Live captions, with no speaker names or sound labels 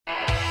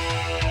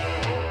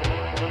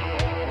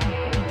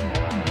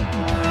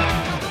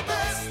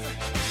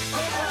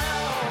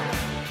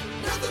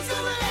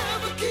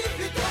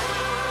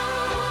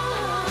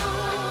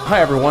Hi,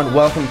 everyone.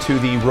 Welcome to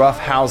the Rough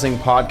Housing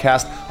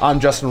Podcast.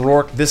 I'm Justin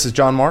Rourke. This is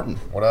John Martin.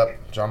 What up,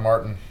 John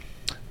Martin?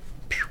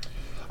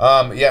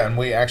 And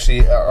we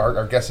actually,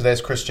 our guest today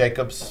is Chris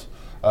Jacobs.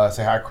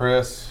 Say hi,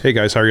 Chris. Hey,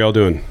 guys. How are y'all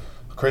doing?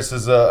 Chris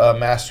is a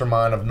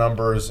mastermind of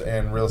numbers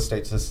and real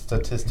estate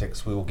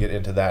statistics. We will get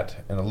into that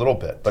in a little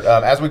bit. But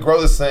as we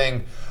grow this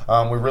thing,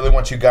 we really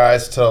want you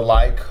guys to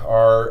like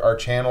our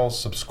channel,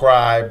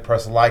 subscribe,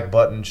 press the like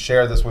button,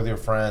 share this with your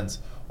friends.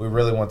 We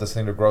really want this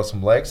thing to grow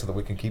some legs so that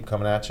we can keep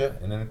coming at you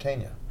and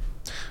entertain you.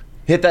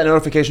 Hit that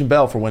notification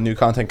bell for when new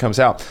content comes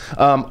out.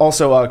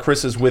 Also,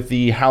 Chris is with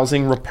the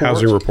Housing Report.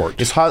 Housing Report.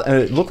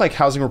 It looked like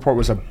Housing Report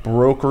was a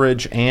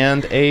brokerage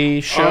and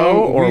a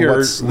show,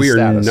 what's the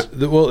status?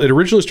 It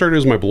originally started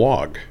as my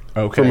blog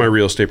for my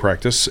real estate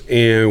practice,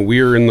 and we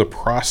are in the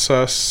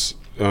process.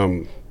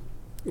 You'll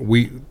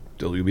be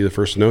the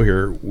first to know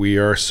here. We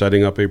are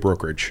setting up a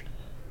brokerage.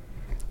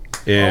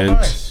 And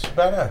nice.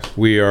 Badass.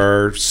 We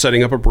are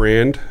setting up a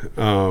brand.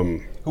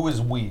 Who is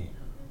we?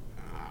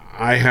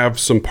 I have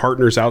some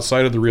partners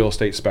outside of the real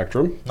estate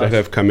spectrum that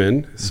have come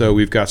in. So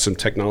we've got some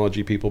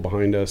technology people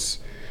behind us.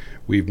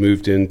 We've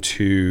moved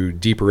into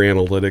deeper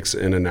analytics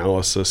and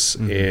analysis,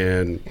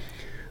 and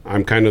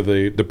I'm kind of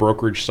the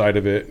brokerage side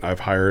of it.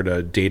 I've hired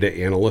a data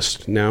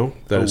analyst now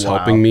that is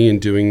helping me in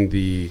doing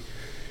the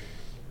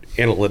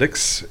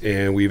analytics,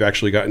 and we've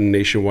actually gotten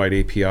nationwide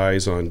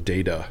APIs on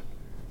data.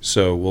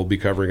 So we'll be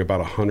covering about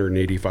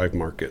 185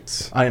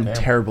 markets. I am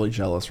terribly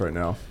jealous right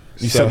now.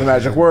 You said the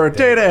magic word,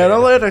 data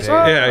analytics.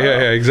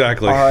 Yeah,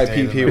 exactly.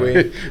 R.I.P.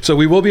 Pee-wee. So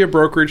we will be a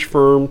brokerage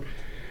firm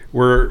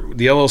where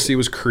the LLC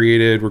was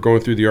created. We're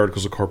going through the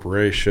articles of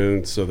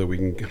corporation so that we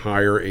can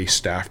hire a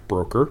staff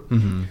broker.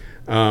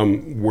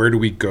 Where do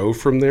we go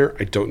from there?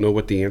 I don't know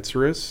what the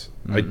answer is.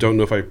 I don't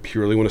know if I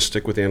purely want to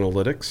stick with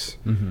analytics.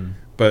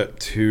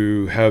 But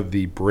to have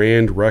the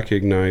brand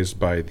recognized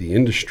by the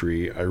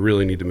industry, I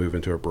really need to move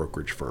into a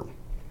brokerage firm.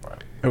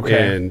 Right.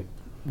 Okay. And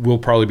we'll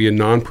probably be a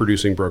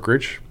non-producing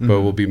brokerage,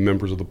 but we'll be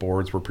members of the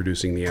boards we're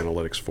producing the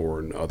analytics for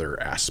and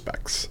other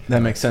aspects.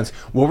 That makes sense.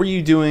 What were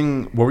you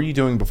doing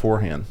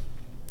beforehand?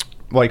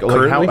 Like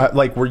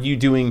were you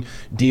doing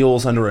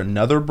deals under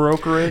another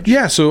brokerage?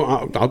 Yeah, so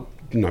I'll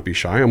not be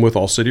shy. I'm with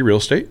All City Real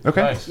Estate.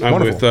 Okay. Nice. I'm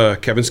Wonderful.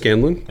 with Kevin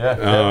Scanlon.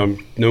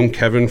 Known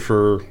Kevin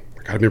for,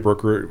 I've been a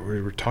broker, we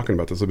were talking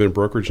about this, I've been a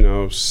brokerage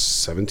now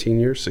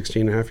 16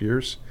 and a half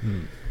years.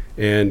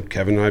 And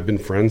Kevin and I have been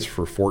friends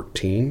for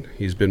 14.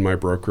 He's been my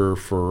broker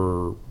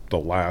for the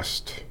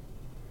last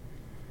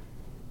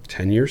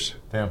 10 years.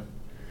 Damn.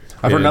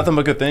 I've heard nothing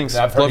but good things.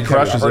 I've heard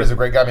he's a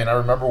great guy. I mean, I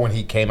remember when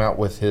he came out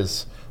with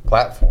his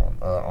platform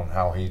on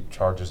how he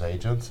charges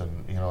agents,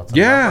 and it's a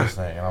numbers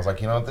thing. And I was like,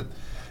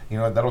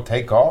 that'll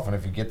take off, and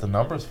if you get the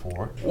numbers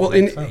for it. Well,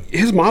 and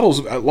his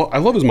models, I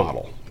love his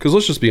model, because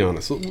let's just be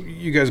honest.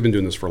 You guys have been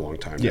doing this for a long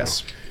time.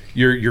 Yes.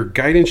 Now. Your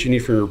guidance you need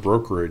from your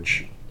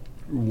brokerage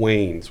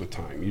wanes with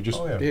time. You just,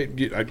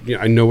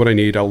 I know what I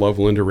need. I love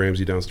Linda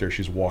Ramsey downstairs.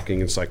 She's walking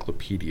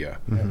encyclopedia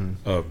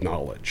of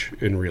knowledge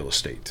in real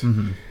estate.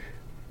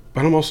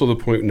 But I'm also at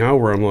the point now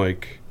where I'm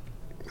like,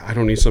 I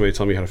don't need somebody to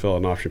tell me how to fill out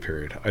an option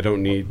period. I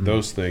don't need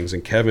those things.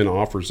 And Kevin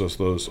offers us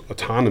those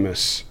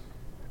autonomous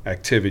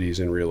activities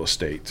in real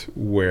estate,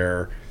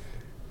 where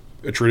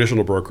a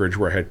traditional brokerage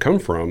where I had come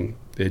from,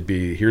 it'd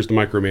be, here's the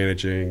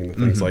micromanaging and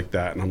things like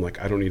that. And I'm like,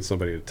 I don't need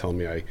somebody to tell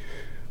me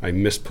I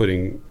missed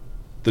putting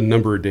the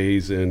number of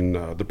days in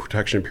the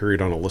protection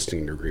period on a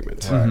listing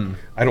agreement.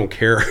 I don't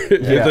care.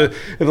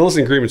 If the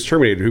listing agreement's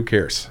terminated, who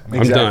cares? Exactly.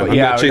 I'm done. I'm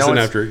not chasing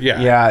after.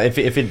 If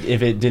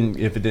it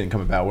didn't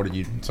come about, what did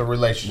you? It's a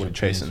relationship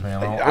chasing.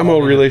 Man. I'm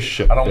all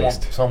relationship. I don't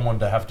want someone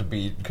to have to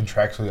be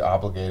contractually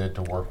obligated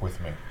to work with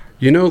me.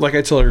 Like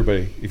I tell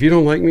everybody, if you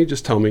don't like me,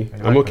 just tell me.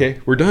 I'm okay.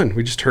 We're done.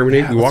 We just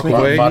terminate. We walk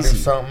away. If I do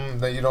something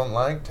that you don't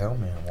like, tell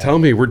me. Tell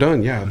me. We're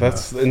done. Yeah,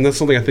 that's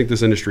something I think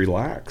this industry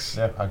lacks.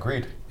 Yeah,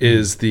 agreed.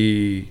 Is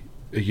the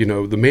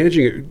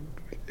managing,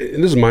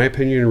 and this is my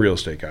opinion in real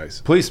estate,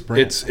 guys. Please,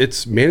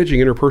 it's managing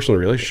interpersonal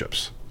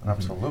relationships.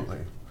 Absolutely.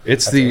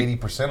 That's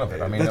 80% of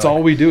it. I mean, that's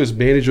all we do is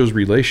manage those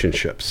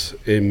relationships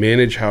and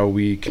manage how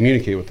we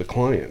communicate with the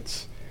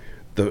clients.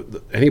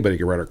 Anybody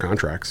can write our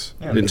contracts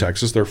in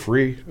Texas. They're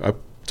free. I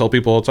tell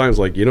people all the time, it's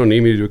like, you don't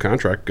need me to do a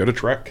contract. Go to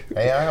Trek.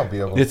 AI will be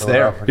able to it's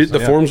there.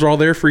 The forms are all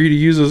there for you to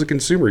use as a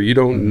consumer. You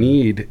don't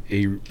need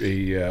a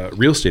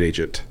real estate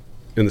agent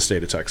in the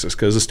state of Texas,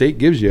 because the state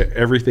gives you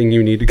everything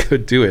you need to go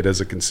do it as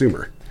a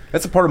consumer.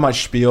 That's a part of my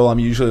spiel. I'm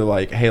usually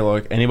like, hey,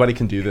 look, anybody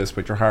can do this,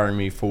 but you're hiring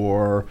me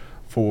for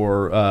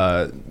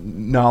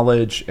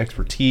knowledge,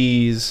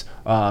 expertise,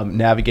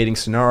 navigating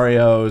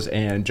scenarios,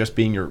 and just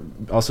being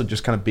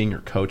kind of being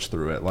your coach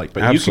through it. But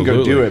Absolutely. You can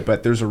go do it,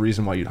 but there's a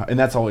reason why and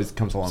that's always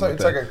comes along with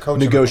it's like a coach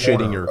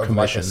negotiating your commission.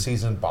 Like a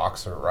seasoned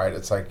boxer, right?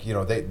 It's like,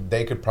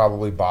 they could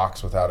probably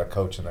box without a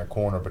coach in their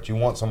corner, but you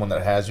want someone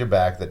that has your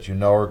back, that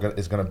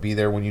is going to be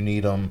there when you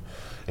need them.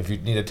 If you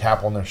need a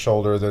tap on their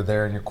shoulder, they're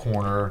there in your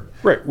corner.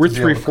 Right. We're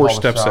 3-4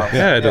 steps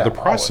ahead of the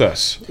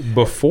process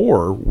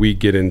before we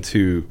get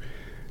into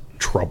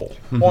trouble.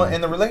 Well,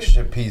 and the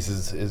relationship piece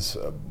is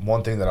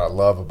one thing that I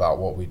love about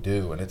what we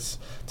do, and it's,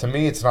 to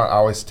me, it's not. I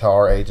always tell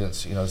our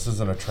agents, this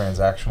isn't a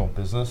transactional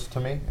business. To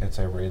me, it's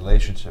a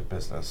relationship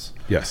business.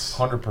 Yes,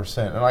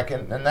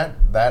 100%, and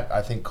that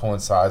I think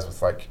coincides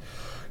with like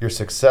your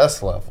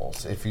success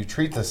levels. If you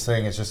treat this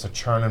thing as just a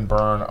churn and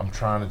burn, I'm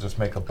trying to just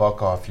make a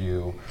buck off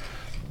you,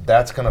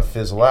 that's going to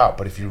fizzle out.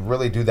 But if you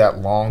really do that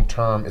long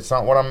term, it's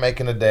not what I'm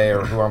making today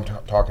or who I'm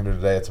talking to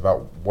today. It's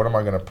about what am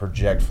I going to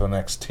project for the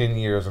next 10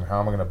 years and how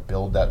am I going to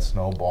build that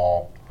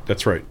snowball.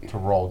 That's right. To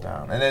roll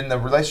down. And then the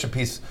relationship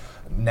piece,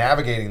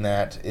 navigating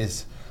that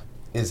is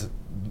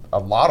a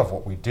lot of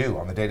what we do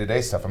on the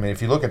day-to-day stuff. I mean,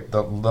 if you look at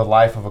the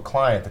life of a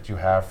client that you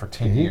have for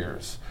 10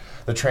 years,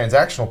 the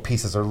transactional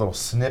pieces are little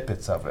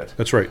snippets of it.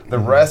 That's right. The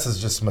rest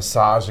is just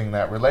massaging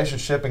that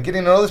relationship and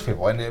getting to know those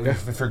people. And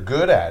if you're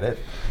good at it,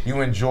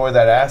 you enjoy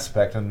that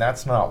aspect, and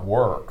that's not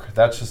work.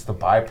 That's just the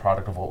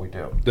byproduct of what we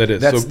do. That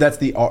is. That's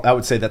the art. I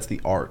would say that's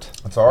the art.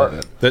 It's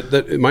art.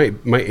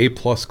 My A+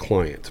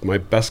 client, my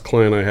best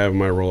client I have in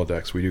my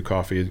Rolodex, we do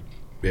coffee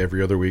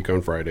every other week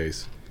on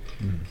Fridays.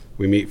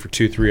 We meet for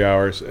 2-3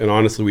 hours, and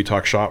honestly, we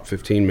talk shop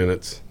 15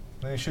 minutes.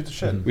 Then you shoot the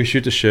shit. We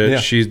shoot the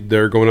shit. Yeah.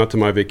 They're going out to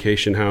my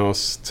vacation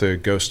house to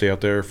go stay out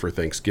there for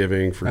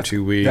Thanksgiving for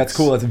 2 weeks. That's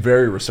cool. That's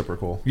very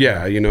reciprocal.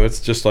 Yeah, it's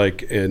just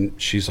like, and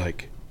she's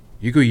like,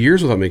 you go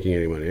years without making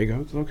any money. I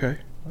go, it's okay.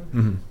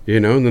 And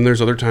then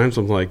there's other times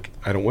I'm like,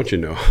 I don't want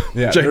you to know.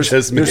 Yeah, there's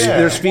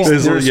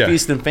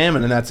feast and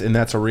famine, and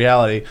that's a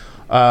reality.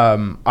 I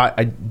want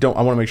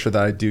to make sure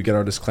that I do get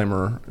our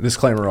disclaimer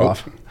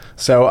off.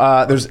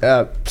 So there's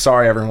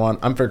sorry everyone,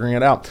 I'm figuring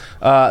it out.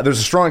 There's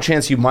a strong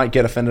chance you might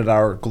get offended at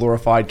our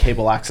glorified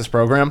cable access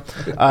program.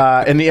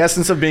 In the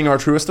essence of being our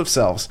truest of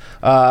selves,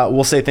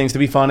 we'll say things to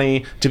be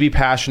funny, to be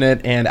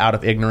passionate, and out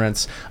of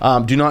ignorance.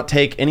 Do not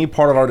take any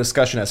part of our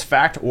discussion as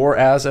fact or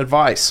as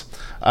advice.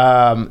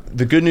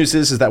 The good news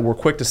is that we're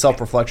quick to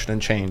self-reflection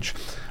and change.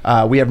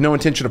 We have no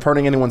intention of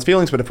hurting anyone's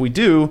feelings, but if we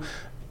do,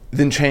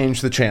 then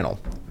change the channel.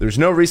 There's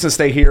no reason to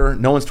stay here.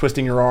 No one's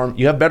twisting your arm.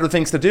 You have better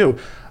things to do.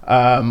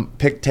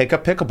 Take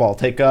up pickleball.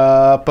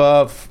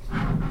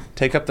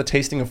 Take up the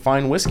tasting of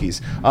fine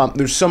whiskeys.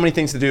 There's so many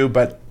things to do,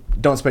 but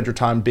don't spend your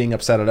time being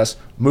upset at us.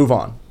 Move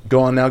on.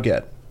 Go on now.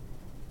 Get.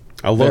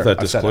 I love that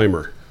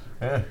disclaimer.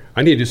 Yeah.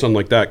 I need to do something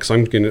like that because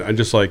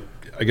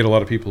I get a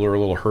lot of people who are a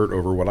little hurt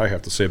over what I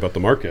have to say about the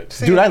market.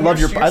 Dude, I love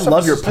your posts.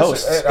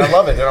 I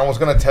love it, and I was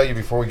going to tell you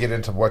before we get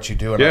into what you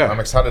do, and yeah. I'm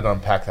excited to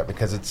unpack that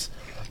because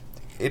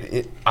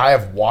I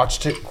have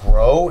watched it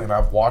grow, and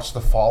I've watched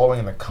the following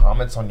and the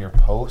comments on your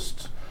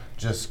posts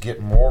just get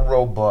more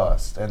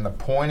robust, and the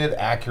pointed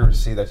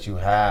accuracy that you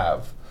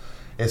have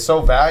is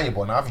so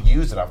valuable, and I've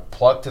used it. I've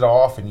plucked it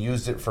off and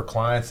used it for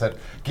clients that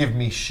give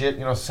me shit,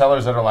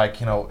 sellers that are like,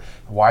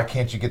 why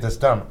can't you get this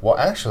done? Well,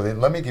 actually,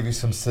 let me give you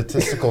some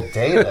statistical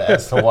data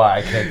as to why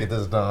I can't get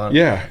this done.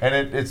 Yeah. And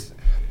it's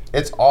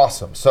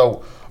awesome.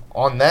 So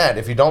on that,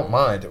 if you don't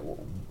mind,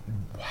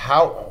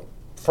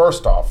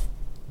 first off,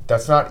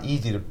 that's not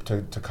easy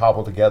to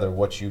cobble together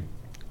what you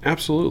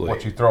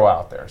throw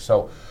out there.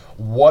 So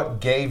what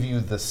gave you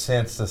the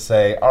sense to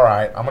say, all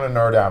right, I'm going to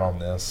nerd out on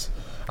this.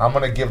 I'm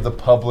going to give the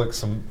public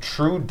some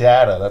true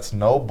data that's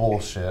no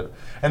bullshit.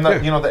 And the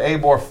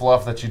ABOR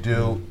fluff that you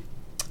do,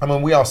 I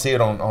mean, we all see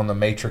it on the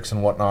Matrix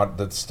and whatnot,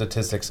 the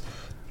statistics.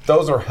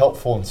 Those are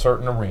helpful in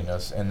certain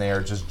arenas, and they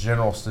are just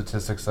general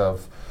statistics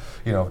of,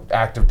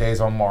 active days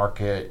on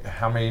market,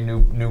 how many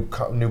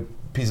new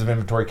pieces of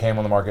inventory came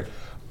on the market.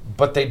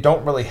 But they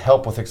don't really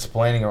help with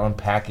explaining or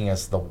unpacking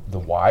as the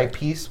why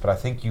piece, but I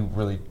think you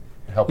really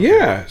help.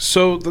 Yeah,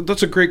 so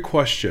that's a great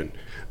question.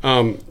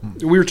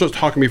 We were just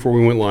talking before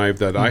we went live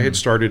that I had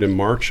started in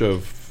March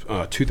of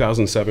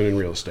 2007 in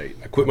real estate.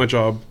 I quit my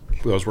job.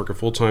 I was working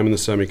full-time in the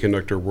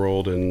semiconductor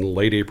world in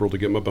late April to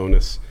get my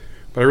bonus.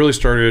 But I really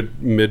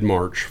started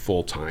mid-March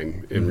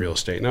full-time in real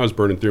estate, and I was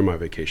burning through my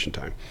vacation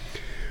time.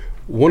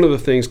 One of the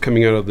things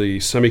coming out of the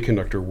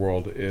semiconductor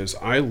world is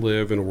I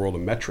live in a world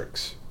of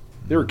metrics.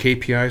 There are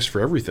KPIs for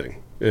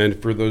everything.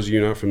 And for those of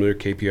you not familiar,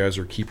 KPIs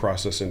are key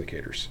process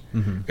indicators.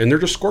 And they're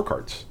just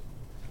scorecards.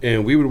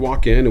 And we would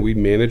walk in and we'd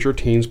manage our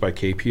teams by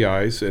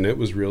KPIs. And it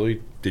was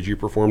really, did you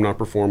perform, not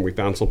perform? We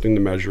found something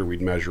to measure,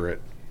 we'd measure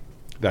it.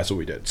 That's what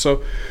we did.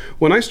 So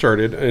when I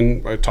started,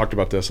 and I talked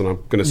about this, and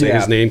I'm going to say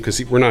his name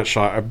because we're not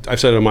shy. I've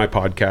said it on my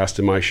podcast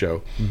and my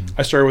show.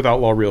 I started with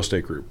Outlaw Real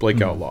Estate Group,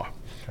 Blake Outlaw.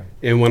 Okay.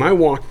 And when I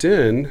walked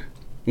in,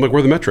 I'm like, where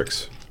are the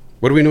metrics?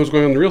 What do we know is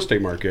going on in the real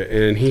estate market?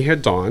 And he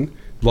had Don.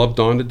 Loved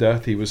Don to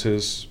death. He was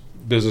his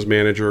business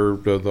manager,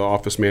 the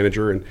office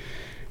manager, and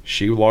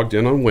she logged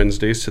in on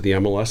Wednesdays to the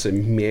MLS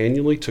and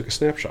manually took a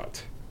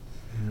snapshot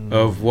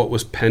of what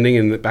was pending.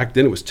 And back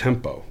then it was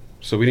Tempo.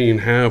 So we didn't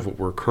even have what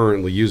we're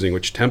currently using,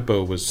 which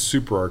Tempo was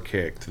super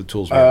archaic to the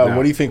tools we have now.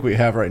 What do you think we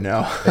have right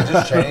now? They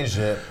just changed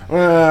it.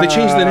 They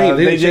changed the name.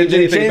 They didn't change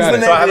anything about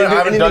it. So I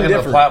haven't dug into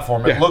the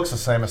platform. It looks the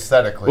same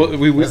aesthetically. Well,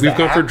 we've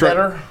gone for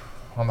better?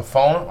 on the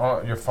phone,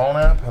 on your phone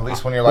app? At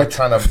least when you're like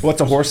trying to.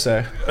 What's a horse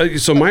say?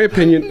 So my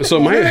opinion.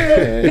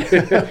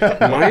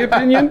 My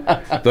opinion.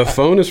 The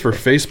phone is for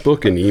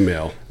Facebook and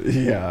email.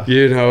 Yeah.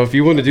 You know, if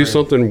you want to do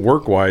something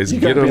work-wise,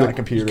 get on a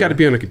computer. You got to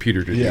be on a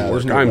computer to do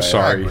work. No I'm way.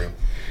 sorry.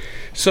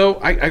 So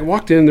I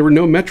walked in. There were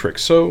no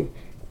metrics. So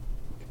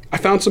I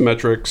found some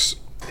metrics,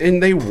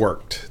 and they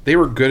worked. They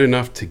were good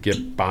enough to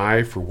get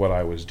by for what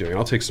I was doing.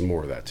 I'll take some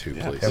more of that too,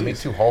 please. Yeah, me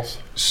too, Hulse.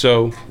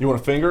 So you want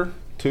a finger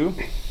too?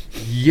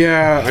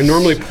 Yeah, I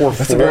normally pour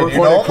That's four. a very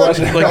important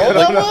question.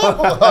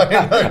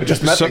 I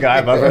just met the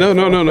guy.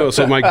 No.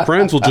 So my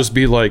friends will just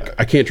be like,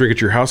 I can't drink at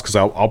your house because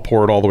I'll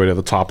pour it all the way to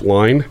the top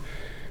line.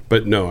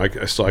 But no,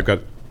 I've got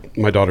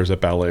my daughter's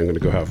at ballet. I'm going to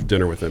go have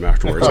dinner with them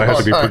afterwards. I have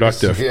to be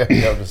productive. Yeah,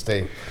 you have to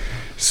stay.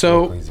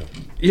 So,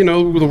 you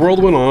know, the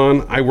world went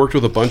on. I worked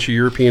with a bunch of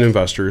European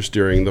investors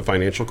during the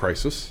financial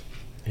crisis.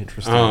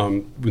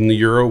 Interesting. When the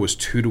euro was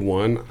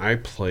 2-1, I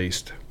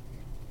placed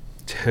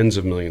tens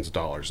of millions of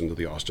dollars into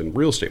the Austin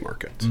real estate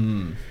market.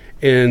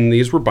 And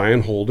these were buy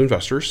and hold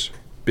investors,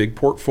 big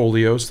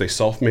portfolios. They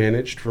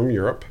self-managed from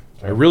Europe.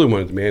 I really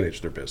wanted to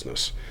manage their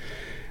business.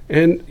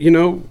 And, you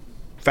know,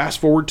 fast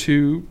forward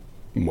to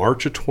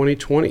March of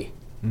 2020.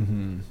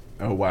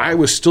 Oh, wow. I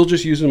was still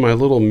just using my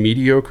little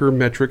mediocre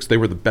metrics. They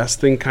were the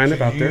best thing kind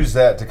of out there. Use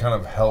that to kind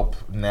of help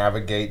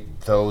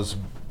navigate those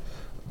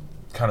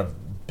kind of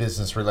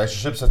business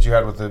relationships that you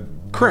had with the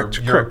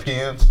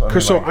Europeans.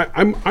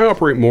 I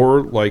operate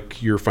more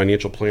like your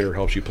financial planner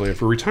helps you plan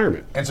for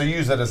retirement. And so you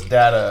use that as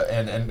data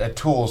and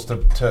tools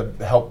to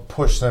help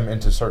push them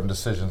into certain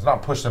decisions.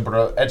 Not push them,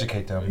 but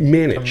educate them.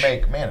 Manage.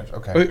 Manage.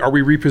 Okay. Are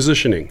we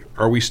repositioning?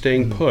 Are we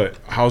staying put?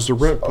 How's the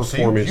rent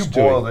performance you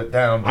doing? boiled it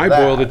down to I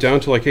boiled it down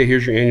to like, hey,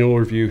 here's your annual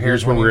review.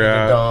 Here's where we're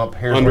at.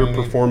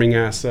 Underperforming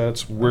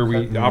assets. Where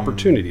we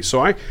opportunities.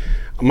 So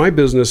my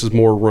business is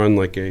more run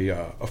like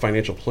a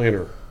financial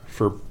planner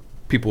for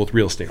people with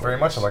real estate. Very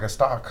much like a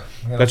stock.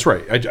 You know? That's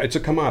right. It's a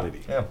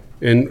commodity. Yeah.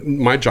 And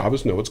my job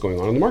is to know what's going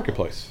on in the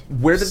marketplace.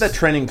 Where did that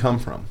training come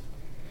from?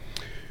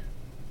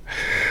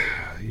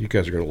 You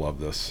guys are going to love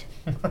this.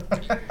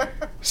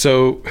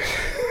 So,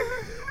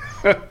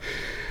 how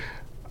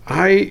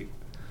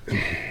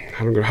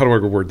do I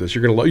word this?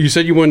 You're gonna. You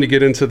said you wanted to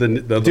get into the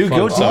Dude,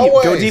 fun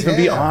go deep and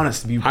be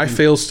honest. I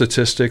failed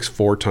statistics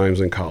 4 times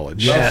in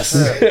college. Yes,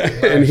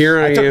 and here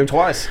I am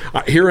twice.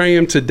 Here I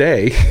am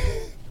today,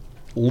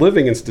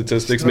 living in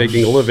statistics,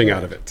 making a living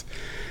out of it.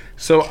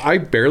 So I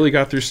barely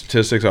got through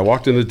statistics. I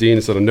walked in the dean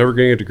and said, "I'm never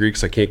getting a degree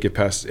because I can't get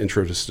past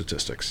intro to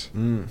statistics."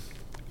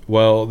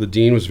 Well, the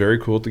dean was very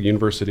cool at the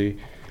university.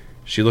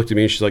 She looked at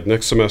me and she's like,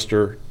 "Next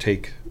semester,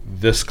 take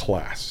this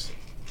class."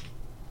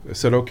 I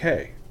said,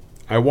 "Okay."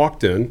 I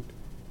walked in.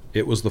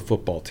 It was the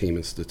football team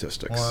in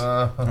statistics.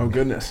 Oh,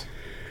 goodness.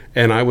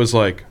 And I was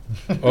like,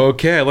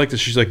 okay, I like this.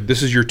 She's like,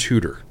 this is your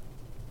tutor.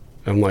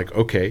 I'm like,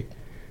 okay.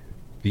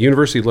 The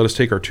university let us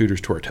take our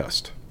tutors to our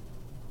test.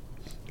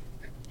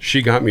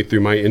 She got me through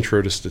my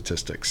intro to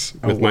statistics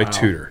with my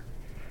tutor.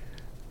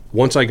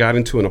 Once I got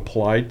into an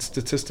applied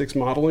statistics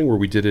modeling where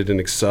we did it in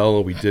Excel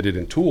and we did it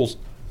in tools,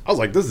 I was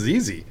like, this is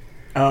easy.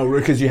 Oh,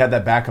 because you had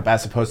that backup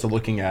as opposed to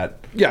looking at.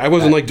 Yeah, I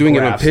wasn't like doing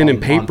it on pen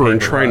and paper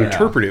and trying to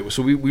interpret it.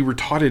 So we were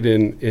taught it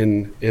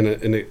in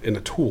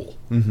a tool.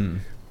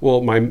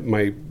 Well, my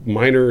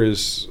minor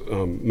is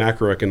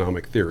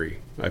macroeconomic theory.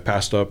 I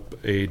passed up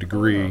a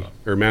degree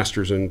or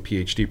master's in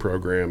PhD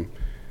program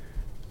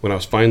when I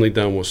was finally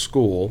done with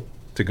school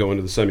to go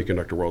into the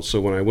semiconductor world. So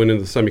when I went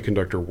into the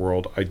semiconductor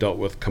world, I dealt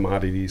with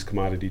commodities,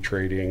 commodity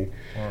trading,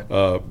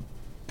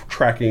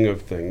 tracking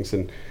of things,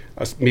 and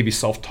I was maybe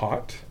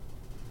self-taught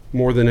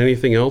more than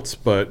anything else,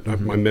 but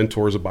my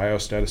mentor is a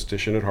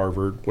biostatistician at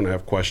Harvard. When I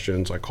have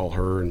questions, I call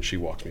her and she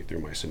walks me through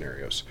my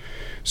scenarios.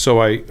 So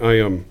I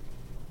am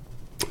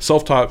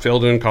self-taught,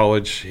 failed in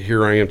college.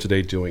 Here I am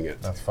today doing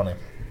it. That's funny.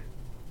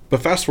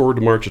 But fast forward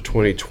to March of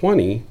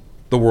 2020,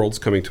 the world's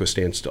coming to a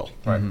standstill.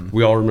 Right.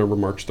 We all remember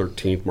March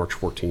 13th, March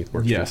 14th,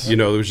 March 15th. You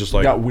know, it was just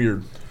like... It got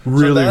weird.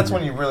 So that's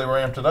when you really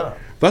ramped it up.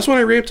 That's when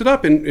I ramped it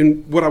up.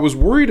 And what I was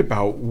worried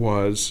about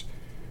was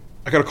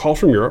I got a call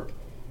from Europe,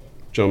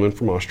 gentleman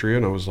from Austria,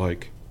 and I was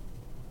like,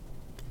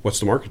 what's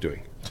the market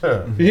doing?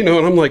 You know,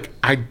 and I'm like,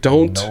 I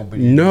don't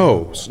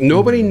know.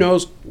 Nobody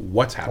knows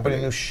what's happening.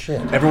 Nobody knows shit.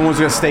 Everyone's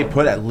going to stay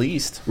put at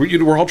least.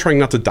 We're all trying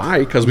not to die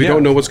because we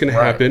don't know what's going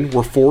to happen.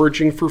 We're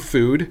foraging for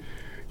food,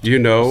 you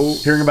know.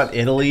 Hearing about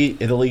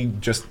Italy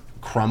just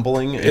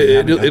crumbling.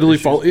 Italy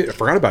I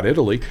forgot about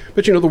Italy.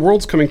 But, you know, the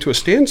world's coming to a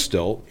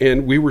standstill,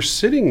 and we were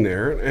sitting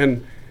there,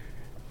 and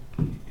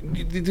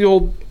the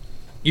old,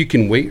 you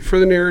can wait for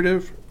the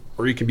narrative,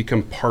 or you can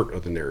become part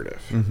of the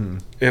narrative.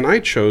 And I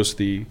chose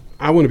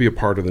I want to be a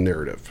part of the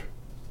narrative.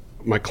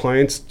 My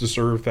clients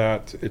deserve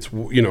that. It's,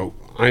 you know,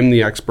 I'm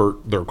the expert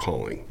they're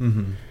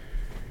calling.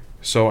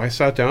 So I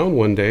sat down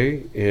one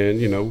day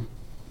and, you know,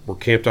 we're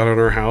camped out at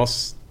our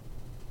house.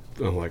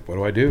 I'm like, what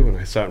do I do? And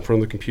I sat in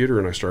front of the computer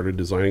and I started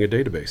designing a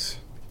database.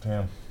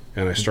 Damn.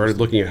 And I started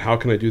looking at how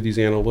can I do these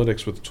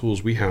analytics with the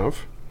tools we have?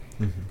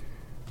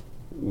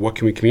 What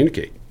can we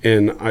communicate?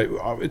 And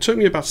it took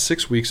me about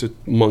 6 weeks of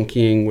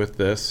monkeying with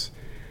this.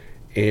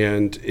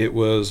 And it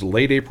was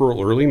late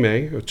April, early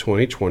May of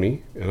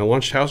 2020, and I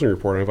launched Housing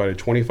Report. I invited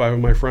 25 of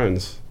my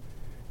friends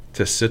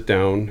to sit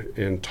down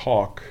and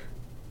talk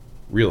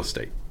real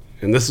estate.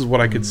 And this is what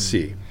I could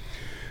see.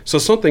 So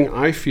something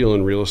I feel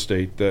in real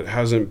estate that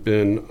hasn't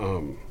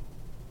been,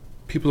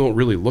 people don't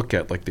really look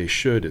at like they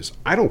should is,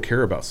 I don't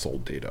care about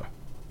sold data.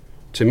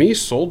 To me,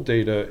 sold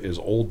data is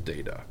old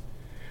data.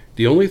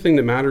 The only thing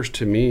that matters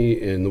to me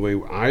in the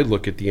way I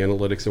look at the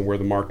analytics and where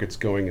the market's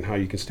going and how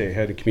you can stay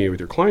ahead and communicate with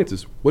your clients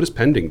is, what is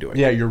pending doing?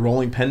 Yeah, your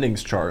rolling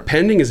pendings chart.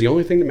 Pending is the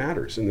only thing that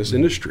matters in this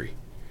industry,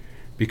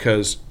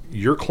 because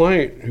your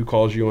client who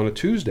calls you on a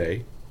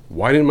Tuesday,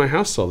 why didn't my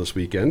house sell this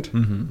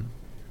weekend?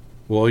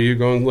 Well, you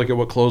go and look at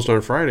what closed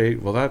on Friday.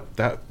 Well,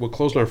 that what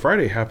closed on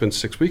Friday happened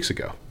 6 weeks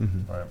ago.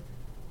 Right.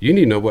 You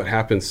need to know what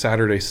happened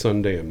Saturday,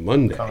 Sunday, and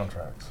Monday.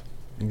 Contracts.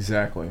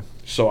 Exactly.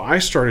 So I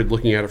started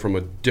looking at it from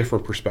a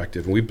different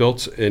perspective. And we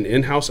built an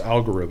in-house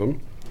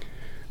algorithm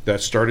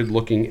that started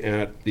looking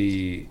at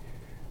the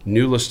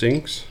new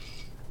listings.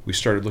 We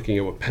started looking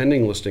at what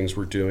pending listings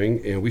were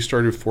doing, and we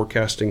started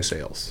forecasting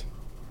sales.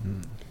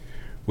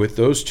 With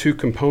those two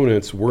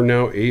components, we're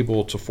now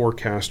able to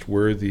forecast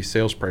where the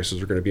sales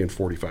prices are going to be in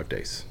 45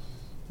 days.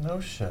 No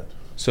shit.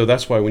 So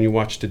that's why when you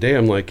watch today,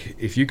 I'm like,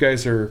 if you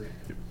guys are...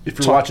 If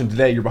you're watching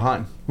today, you're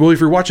behind. Well, if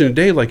you're watching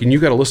today, like, and you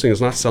got a listing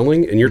that's not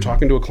selling, and you're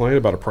talking to a client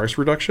about a price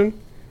reduction,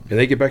 and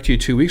they get back to you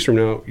 2 weeks from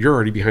now, you're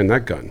already behind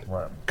that gun.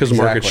 Right. Because the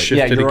market's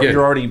shifted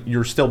again.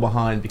 You're still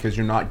behind because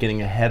you're not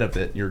getting ahead of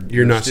it.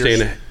 You're not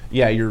staying ahead.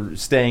 Yeah, you're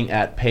staying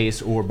at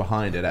pace or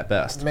behind it at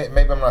best. Maybe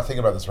I'm not thinking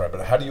about this right,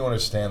 but how do you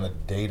understand the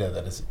data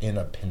that is in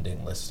a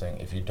pending listing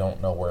if you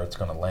don't know where it's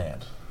going to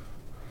land?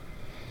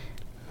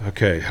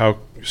 Okay, how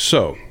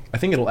so? I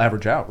think it'll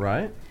average out,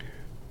 right?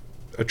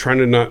 Trying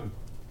to not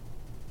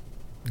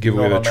give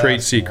away the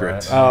trade secret.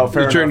 Right? Oh,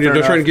 fair enough. I'm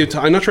not trying to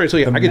tell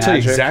you. I can tell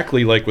you magic.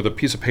 exactly, like with a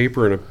piece of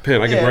paper and a pen.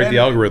 I can write the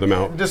algorithm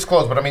out.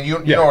 Disclose, but I mean, you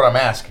know what I'm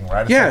asking,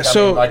 right?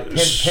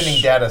 It's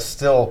pending data is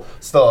still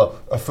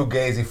a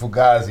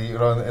fugazi, you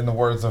know, in the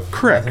words of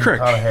correct.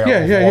 Yeah.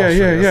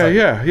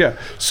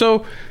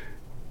 So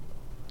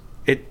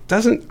it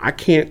doesn't. I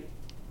can't.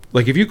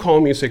 Like, if you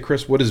call me and say,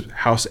 Chris, what is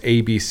house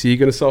ABC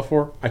going to sell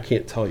for? I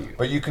can't tell you.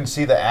 But you can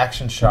see the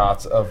action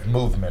shots of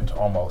movement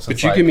almost.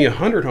 But you give me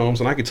 100 homes,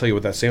 and I can tell you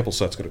what that sample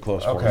set's going to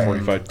close for in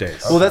 45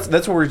 days. Well,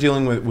 that's what we're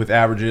dealing with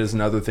averages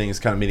and other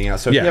things kind of meeting out.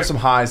 So if you have some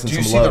highs and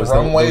some lows,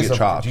 they'll get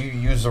chopped. Do you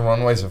use the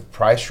runways of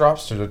price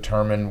drops to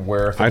determine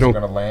where things are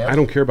going to land? I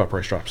don't care about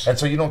price drops. And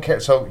so you don't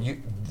care. So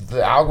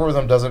the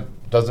algorithm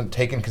doesn't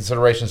take in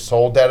consideration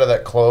sold data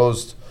that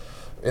closed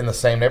in the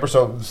same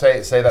neighborhood.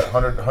 So say that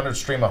 100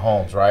 stream of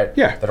homes, right?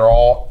 Yeah. That are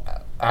all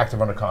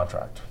active under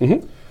contract.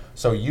 Mm-hmm.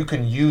 So you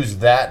can use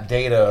that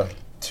data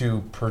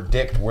to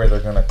predict where they're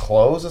going to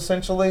close,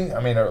 essentially. I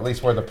mean, or at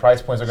least where the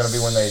price points are going to be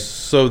when they.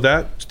 So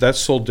that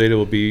sold data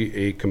will be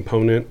a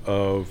component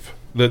of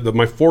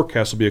my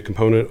forecast will be a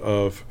component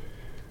of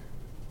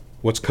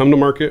what's come to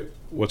market,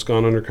 what's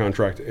gone under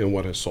contract, and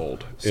what has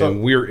sold.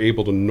 And we're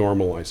able to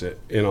normalize it.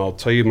 And I'll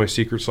tell you, my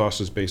secret sauce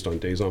is based on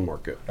days on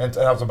market. And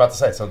I was about to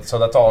say, so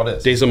that's all it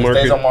is. Days on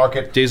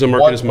market. Days on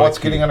market is my what's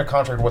key. Getting under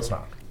contract, what's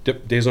not.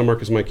 Days on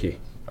market is my key.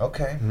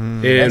 Okay.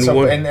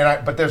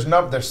 But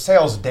there's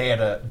sales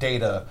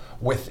data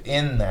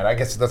within that. I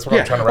guess that's what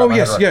I'm trying to wrap my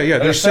head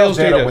around. There's sales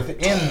data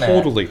within that.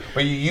 Totally.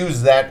 But you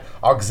use that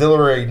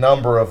auxiliary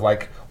number of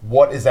like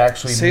what is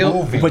actually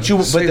moving. But you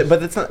want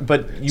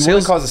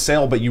to cause a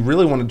sale, but you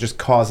really want to just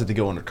cause it to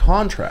go under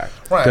contract.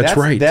 Right. That's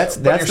right. That's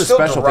the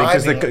special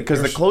thing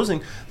because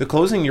the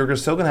closing you're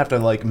still going to have to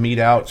like meet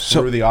out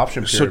through the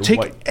option period. So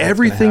take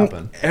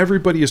everything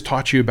everybody has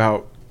taught you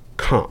about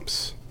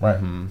comps. Right.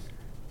 Mm-hmm.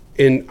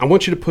 And I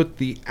want you to put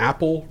the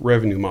Apple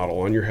revenue model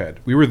on your head.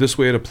 We were this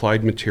way at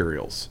Applied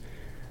Materials.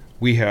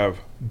 We have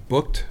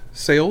booked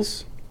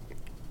sales,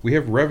 we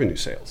have revenue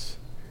sales.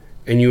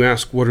 And you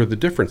ask, what are the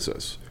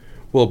differences?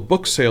 Well, a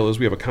booked sale is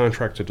we have a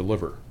contract to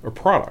deliver a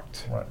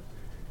product. Right.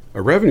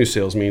 A revenue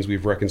sales means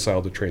we've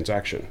reconciled the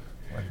transaction.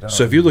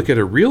 So if you look at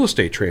a real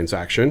estate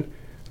transaction,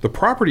 the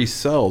property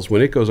sells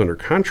when it goes under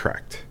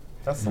contract.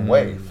 That's the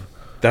wave.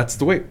 That's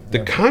the way.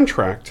 The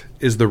contract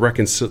is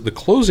the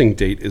closing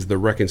date is the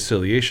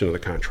reconciliation of the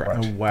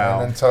contract. Right. Oh,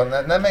 wow. And so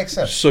that makes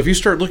sense. So if you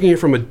start looking at it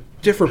from a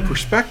different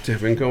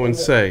perspective and go and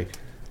say,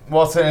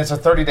 well, it's a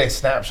 30-day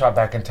snapshot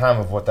back in time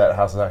of what that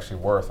house is actually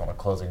worth on a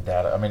closing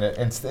data. I mean,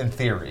 in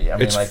theory. I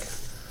mean, it's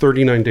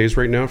 39 days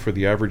right now for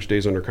the average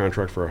days under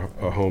contract for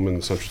a home in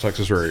the Central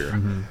Texas area.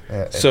 Mm-hmm.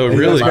 Yeah, so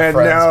really, so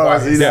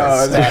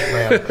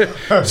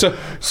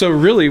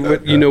really,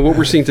 what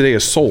we're seeing today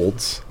is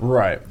solds.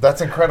 Right. That's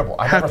incredible.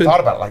 I never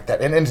thought about it like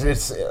that, and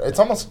it's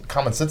almost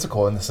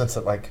commonsensical in the sense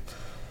that like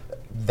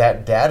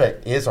that data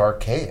is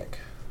archaic.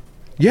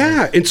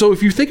 Yeah, and so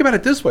if you think about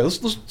it this way,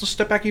 let's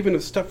step back even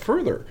a step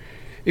further.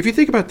 If you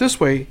think about it this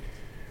way,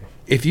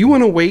 if you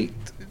want to wait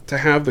to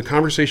have the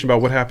conversation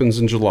about what happens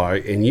in July,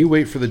 and you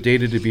wait for the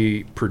data to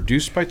be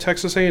produced by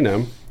Texas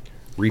A&M,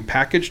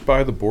 repackaged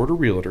by the Board of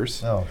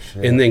Realtors,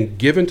 and then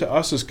given to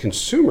us as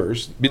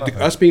consumers,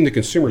 us being the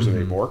consumers of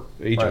ABOR,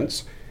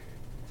 agents,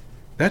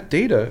 that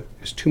data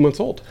is 2 months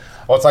old.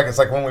 Well, it's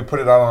like when we put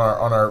it out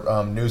on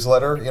our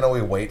newsletter.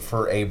 We wait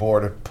for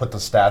ABOR to put the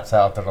stats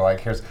out that are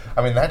like, here's.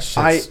 I mean, that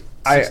shit's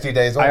 60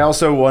 days old. I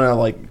also want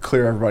to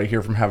clear everybody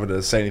here from having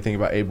to say anything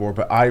about ABOR,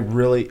 but I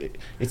really,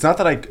 it's not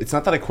that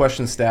I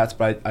question stats,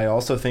 but I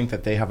also think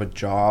that they have a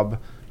job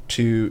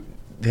to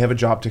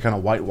kind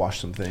of whitewash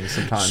some things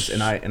sometimes,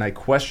 and I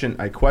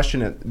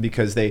question it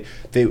because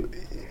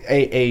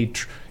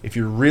if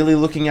you're really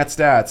looking at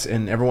stats,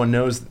 and everyone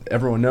knows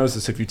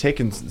this, if you've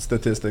taken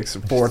statistics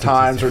 4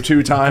 times or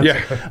 2 times,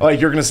 you're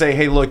going to say,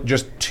 hey, look,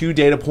 just 2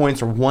 data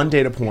points or 1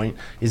 data point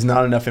is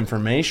not enough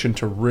information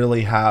to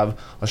really have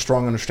a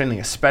strong understanding,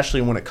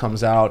 especially when it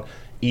comes out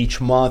each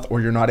month,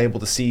 or you're not able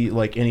to see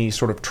any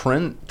sort of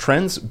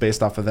trends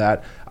based off of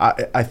that.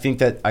 I think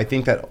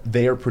that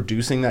they are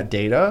producing that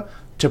data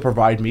to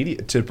provide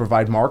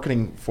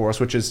marketing for us,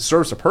 which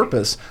serves a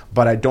purpose,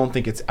 but I don't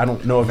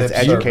know if it's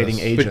educating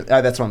agents.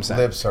 That's what I'm saying.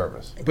 Lip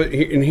service. But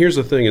here's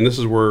the thing, and this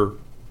is where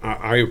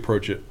I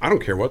approach it. I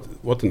don't care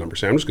what the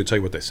numbers say. I'm just going to tell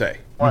you what they say.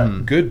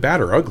 Right. Good, bad,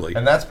 or ugly.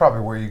 And that's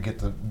probably where you get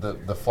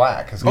the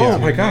flack. Oh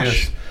my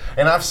gosh!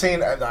 And I've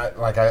seen,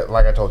 like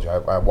I told you,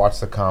 I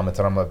watch the comments,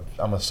 and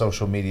I'm a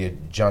social media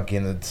junkie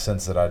in the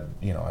sense that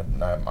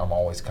I'm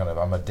always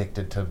I'm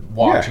addicted to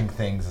watching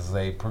things as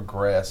they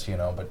progress.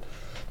 But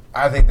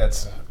I think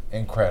that's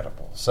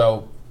incredible.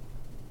 So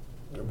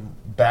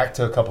back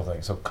to a couple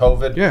things. So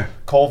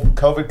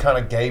COVID kind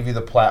of gave you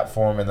the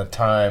platform and the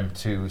time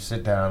to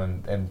sit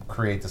down and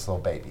create this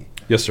little baby.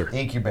 Yes, sir.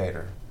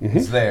 Incubator.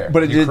 It's there.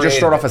 But did it just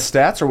start off as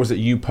stats, or was it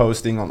you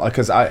posting on?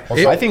 Because I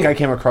think I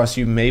came across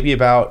you maybe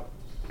about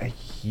a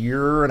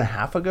year and a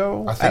half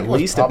ago, at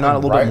least, if not a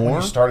little bit more.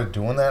 When you started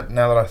doing that,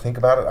 now that I think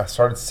about it, I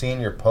started seeing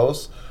your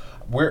posts.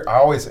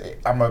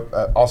 I'm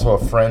also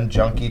a friend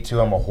junkie too.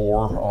 I'm a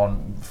whore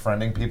on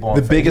friending people on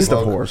the Facebook. Biggest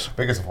of whores.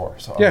 Biggest of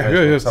whores.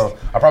 Yeah. So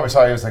I probably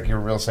saw you as your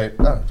real estate.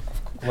 Oh,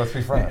 let's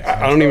be friends.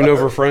 I don't even know if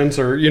we're friends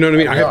or you know what I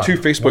mean. I have 2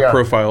 Facebook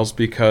profiles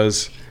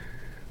because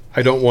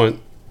I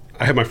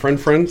have my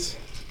friends.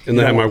 And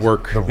then I have my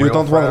work. You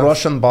don't want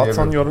Russian bots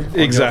on your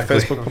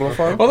Facebook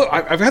profile? Although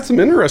I've had some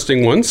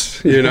interesting ones,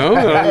 Sure. When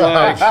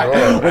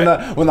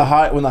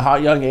the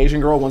hot young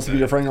Asian girl wants to be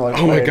your friend, you're like,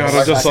 oh my god,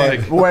 I'm just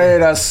like, wait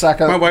a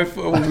second. My wife,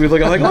 we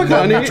look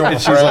honey, and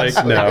she's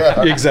like,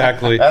 no,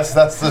 exactly. That's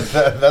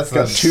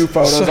got 2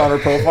 photos on her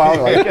profile.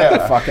 You're like,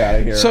 get the fuck out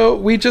of here. So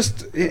we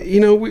just,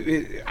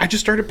 I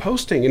just started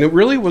posting, and it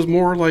really was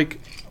more like,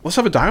 let's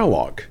have a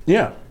dialogue.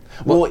 Yeah.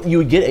 Well, you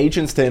would get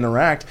agents to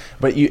interact,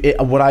 but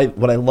what I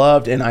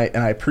loved and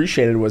I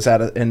appreciated was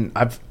that, and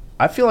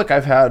I feel like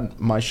I've had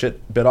my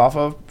shit bit off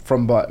of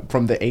from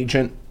the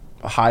agent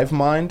hive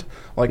mind.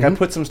 I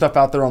put some stuff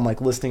out there on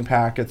listing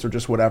packets or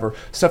just whatever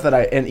stuff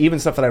and even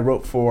stuff that I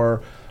wrote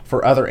for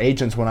other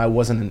agents when I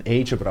wasn't an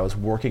agent, but I was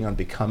working on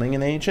becoming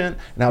an agent,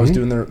 and I was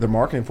doing their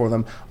marketing for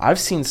them. I've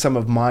seen some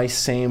of my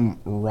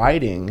same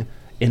writing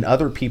in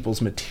other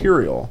people's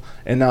material,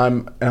 and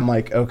I'm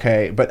like,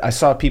 okay, but I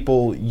saw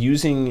people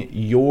using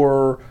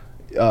your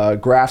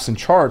graphs and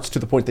charts to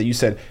the point that you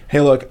said,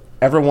 hey, look,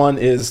 everyone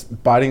is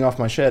biting off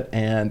my shit,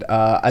 and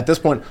at this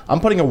point, I'm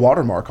putting a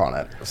watermark on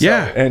it.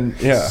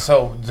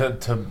 So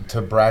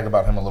to brag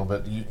about him a little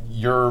bit,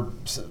 your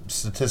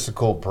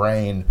statistical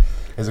brain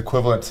is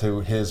equivalent to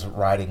his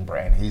writing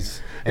brain.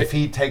 If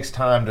he takes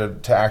time to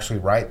actually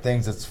write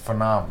things, it's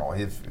phenomenal.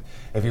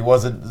 If he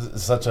wasn't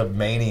such a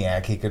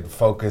maniac, he could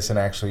focus and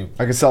actually.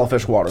 I could sell a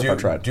fish water if I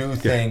tried. Do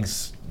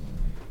things.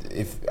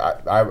 If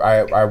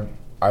I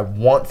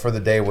want for the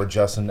day where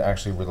Justin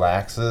actually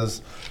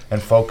relaxes and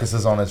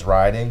focuses on his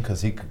writing,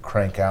 because he could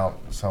crank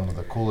out some of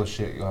the coolest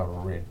shit you'll ever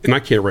read. And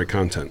I can't write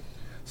content.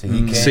 So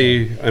he can.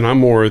 See, and I'm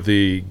more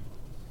the.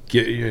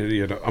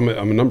 I'm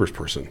a numbers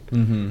person.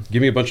 Mm-hmm.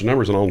 Give me a bunch of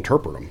numbers and I'll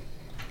interpret them.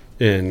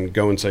 And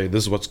go and say,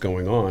 this is what's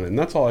going on. And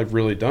that's all I've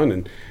really done.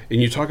 And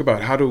you talk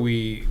about how do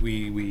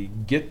we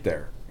get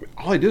there.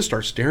 All I did is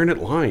start staring at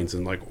lines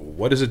and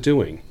what is it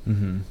doing?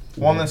 Mm-hmm.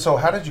 Well, and then so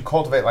how did you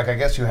cultivate, I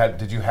guess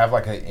did you have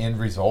an end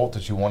result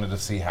that you wanted to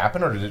see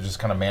happen, or did it just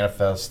kind of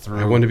manifest through?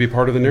 I wanted to be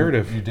part of the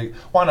narrative. You did.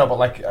 Well, I know,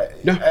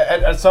 but no.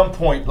 At some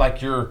point,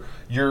 what you're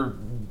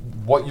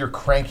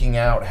cranking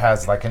out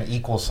has an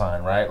equal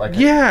sign, right?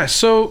 Yeah,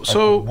 so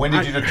when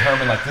did you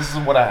determine, this is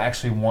what I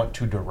actually want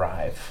to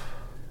derive?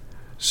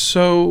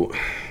 So,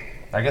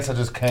 I guess I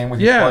just came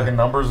with you plugging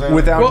numbers in.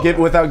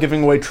 Without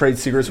giving away trade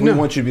secrets, we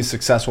want you to be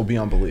successful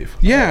beyond belief.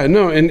 Yeah,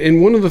 no,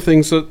 and one of the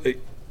things that,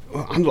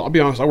 I'll be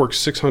honest, I work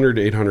 600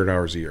 to 800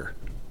 hours a year.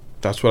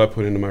 That's what I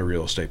put into my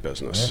real estate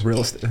business. Yeah.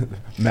 Real estate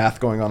math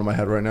going on in my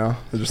head right now.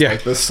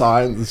 Just this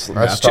sign.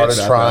 I started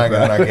trying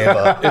and I gave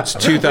up. It's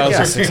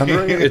 2,000.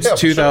 It's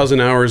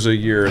 2,000 hours a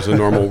year is a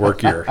normal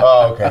work year.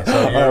 Oh, okay.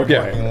 So you're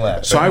working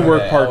less. So I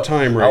work part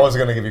time. Right? I was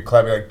going to give you a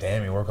clap.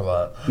 Damn, you work a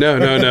lot. No.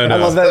 I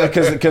love that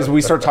because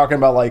we start talking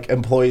about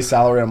employee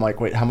salary. I'm like,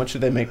 wait, how much do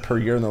they make per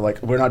year? And they're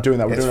like, we're not doing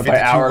that. We're doing it by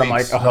hour. And I'm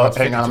like,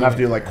 hang on, I'm going to have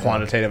to do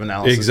quantitative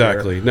analysis.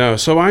 Exactly. Here. No.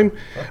 So I'm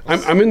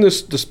in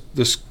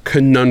this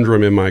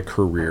conundrum in my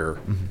career.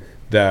 Mm-hmm.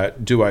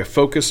 That do I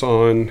focus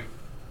on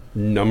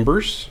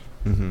numbers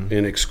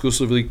and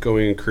exclusively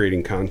going and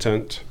creating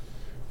content,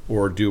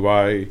 or do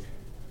I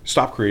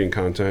stop creating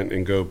content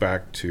and go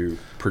back to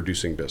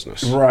producing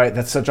business? Right.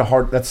 That's such a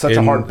hard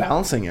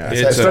balancing act,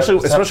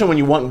 especially when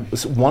you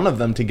want one of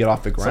them to get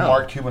off the ground. It's a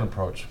Mark Cuban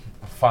approach.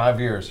 5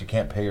 years, you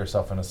can't pay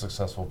yourself in a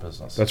successful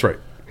business. That's right.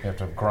 You have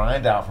to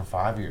grind out for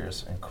 5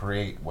 years and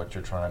create what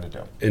you're trying to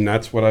do. And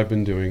that's what I've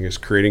been doing, is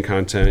creating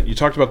content. You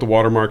talked about the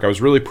watermark. I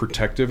was really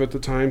protective at the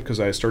time because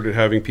I started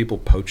having people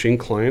poaching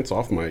clients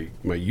off my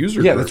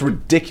user group. Yeah, that's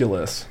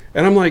ridiculous.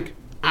 And I'm like,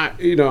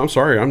 I'm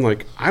sorry. I'm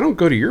like, I don't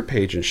go to your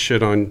page and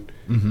shit on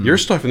your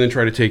stuff and then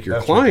try to take your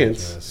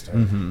clients.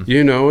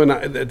 And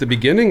at the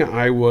beginning,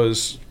 I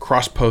was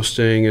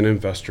cross-posting an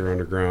Investor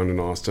Underground in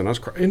Austin. I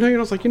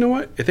was like, you know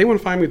what? If they want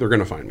to find me, they're going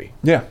to find me.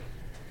 Yeah.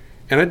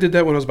 And I did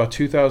that when I was about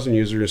 2,000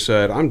 users and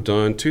said, I'm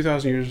done.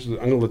 2,000 users, I'm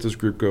going to let this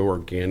group go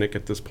organic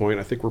at this point.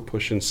 I think we're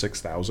pushing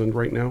 6,000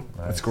 right now.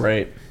 Nice. That's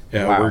great.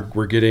 Yeah, wow.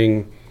 we're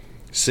getting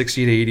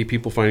 60 to 80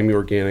 people finding me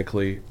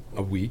organically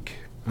a week.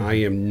 I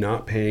am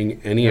not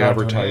paying any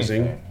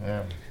advertising.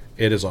 Yeah.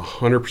 It is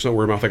 100%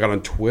 word of mouth. I got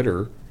on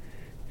Twitter,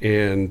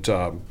 and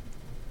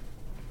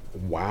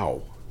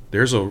wow. I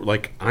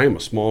am a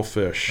small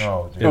fish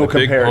in a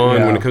big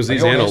pond when it comes to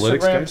these analytics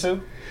guys.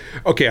 Too?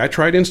 Okay, I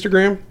tried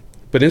Instagram.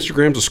 But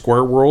Instagram's a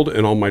square world,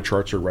 and all my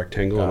charts are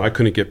rectangle, and I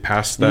couldn't get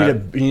past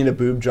that. You need a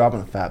boob job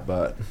and a fat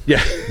butt.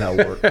 Yeah. That'll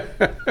work.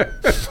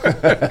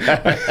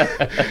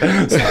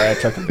 Sorry, I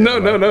took it. No.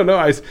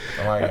 I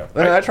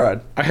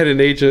tried. I had an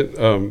agent,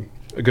 a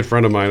good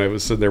friend of mine, I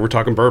was sitting there, we're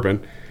talking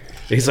bourbon,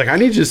 and he's like, I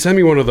need you to send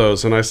me one of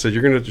those. And I said,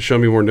 you're going to have to show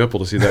me more nipple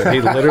to see that.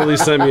 He literally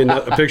sent me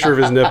a picture of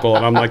his nipple,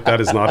 and I'm like,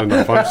 that is not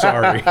enough. I'm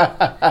sorry.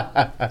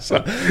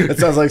 It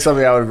sounds like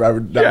something I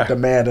would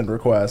demand and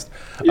request.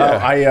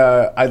 Yeah.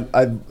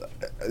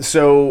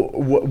 So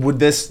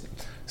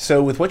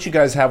with what you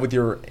guys have with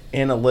your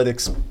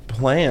analytics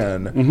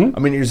plan, I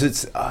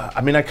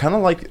mean, I kind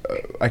of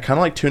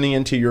like tuning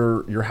into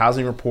your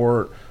housing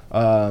report.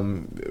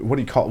 What do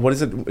you call it? What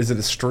is it? Is it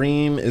a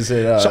stream? Is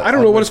it? So I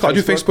don't know what it's called.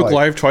 I do Facebook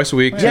Live twice a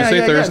week,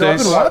 Tuesday,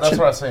 Thursdays. No, that's what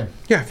I was saying.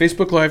 Yeah,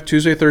 Facebook Live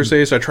Tuesday,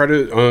 Thursdays.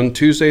 On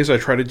Tuesdays I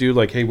try to do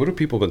like, hey, what have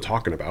people been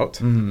talking about?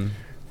 Mm-hmm.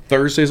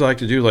 Thursdays I like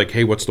to do like,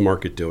 hey, what's the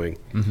market doing?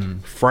 Mm-hmm.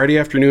 Friday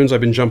afternoons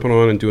I've been jumping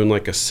on and doing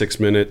like a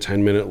 6-minute,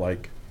 10-minute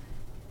like,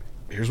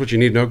 here's what you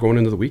need to know going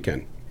into the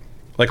weekend.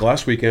 Like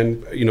last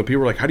weekend, people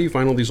were like, how do you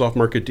find all these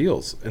off-market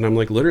deals? And I'm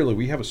like, literally,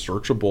 we have a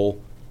searchable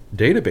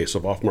database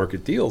of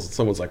off-market deals. And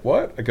someone's like,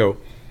 what? I go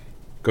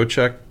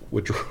check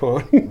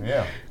withdrawn,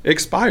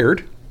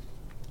 expired,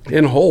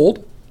 and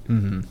hold.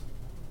 Mm-hmm.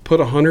 Put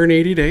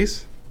 180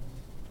 days.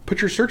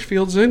 Put your search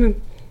fields in, and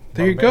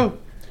there you go.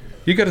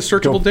 You got a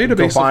searchable database.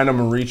 Go find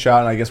them and reach out.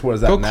 And I guess what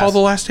is that? Go call the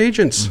last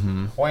agents.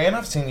 Mm-hmm. Well, and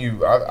I've seen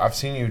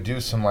you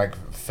do some like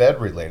Fed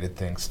related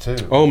things too.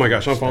 Oh my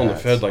gosh, I'm following the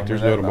Fed like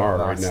there's no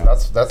tomorrow right now.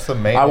 That's the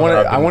main. I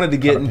wanted to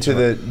get into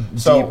the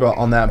deep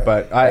on that,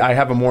 but I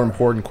have a more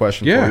important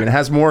question for you, and it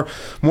has more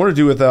to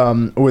do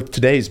with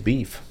today's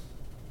beef.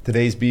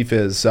 Today's beef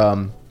is we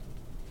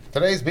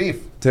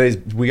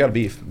got a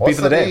beef. What's beef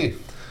of the day.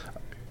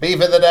 Beef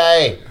of the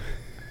day.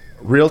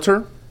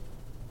 Realtor.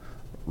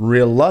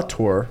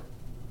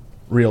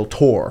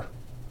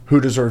 Who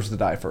deserves to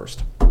die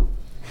first?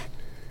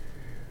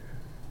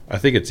 I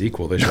think it's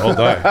equal. They should all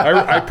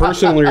die. I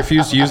personally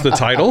refuse to use the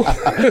title.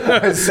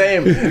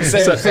 Same.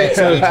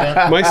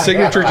 My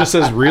signature just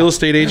says real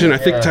estate agent. I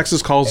think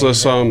Texas calls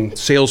us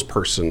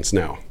salespersons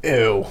now.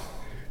 Ew.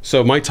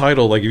 So my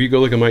title, like if you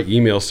go look at my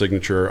email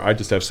signature, I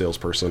just have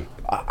salesperson.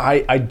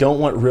 I don't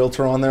want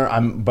realtor on there. I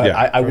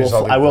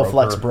will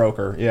flex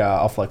broker. Yeah,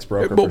 I'll flex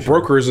broker. Well,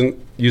 broker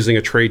isn't using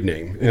a trade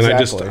name, and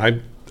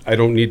exactly. I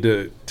don't need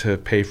to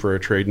pay for a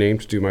trade name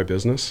to do my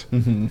business.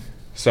 Mm-hmm.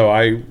 So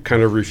I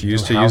kind of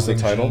refuse to use the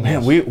title.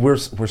 Man, we're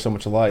so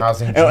much alike.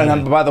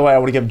 And by the way, I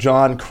want to give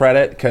John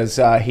credit because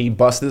he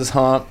busted his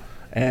hump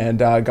and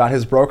got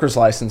his broker's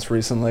license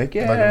recently.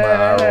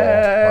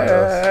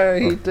 Yeah,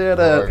 he did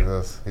it.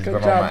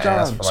 Good job,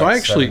 John. So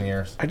 7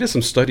 years. I did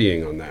some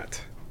studying on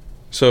that.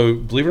 So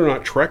believe it or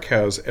not, Trek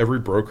has every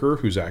broker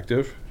who's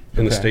active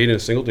in the state in a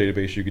single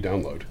database you can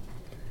download.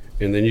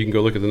 And then you can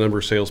go look at the number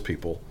of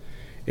salespeople.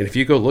 And if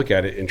you go look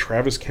at it, in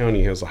Travis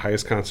County has the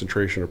highest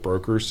concentration of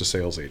brokers to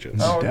sales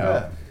agents. Oh,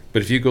 yeah.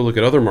 But if you go look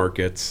at other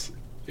markets,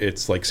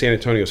 it's like San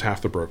Antonio's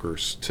half the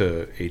brokers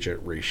to agent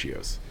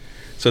ratios.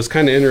 So it's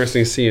kind of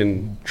interesting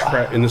seeing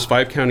in this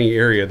 5-county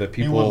area that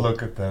people... You would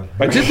look at them.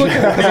 I did look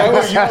at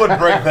them. You would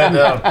break that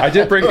down. I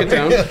did break it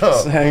down.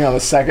 Hang on a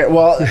second.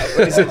 Well,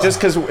 is it just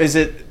because... Is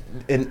it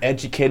an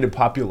educated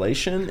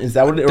population? Is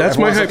that what it is? That's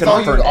my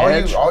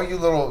hypothesis. All you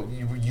little...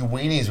 You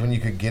weenies when you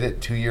could get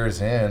it 2 years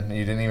in,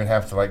 you didn't even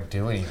have to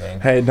do anything.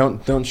 Hey,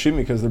 don't shoot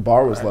me because the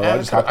bar was low. I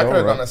could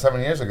have done that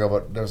 7 years ago,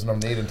 but there was no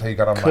need until you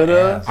got on my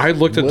ass. I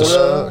looked at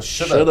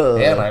shoulda.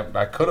 Yeah, and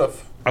I could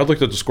have. I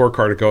looked at the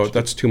scorecard and go,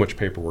 that's too much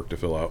paperwork to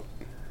fill out.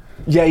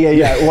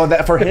 Yeah. Well,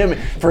 that for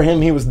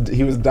him, he was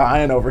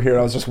dying over here.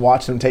 I was just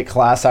watching him take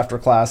class after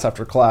class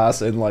after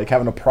class and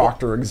having to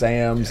proctor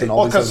exams and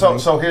all these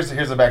things. So here's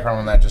the background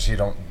on that, just so you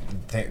don't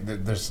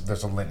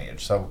there's a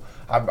lineage. So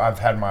I've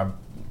had my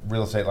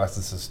real estate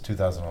license since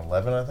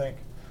 2011, I think.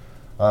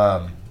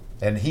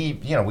 And he,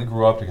 we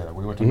grew up together.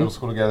 We went to middle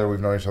school together. We've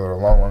known each other a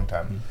long, long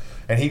time.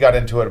 And he got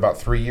into it about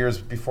 3 years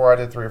before I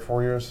did, 3 or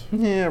 4 years.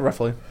 Yeah,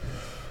 roughly.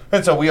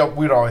 And so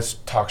we'd always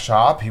talk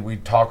shop.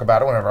 We'd talk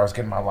about it whenever I was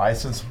getting my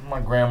license. My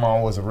grandma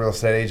was a real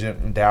estate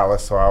agent in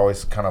Dallas, so I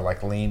always kind of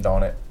like leaned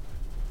on it.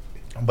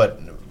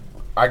 But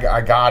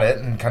I got it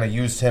and kind of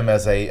used him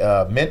as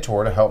a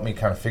mentor to help me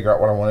kind of figure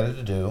out what I wanted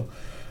to do.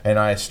 And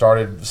I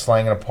started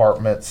slanging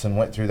apartments and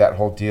went through that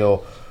whole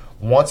deal.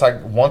 Once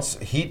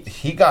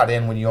he got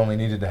in when you only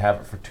needed to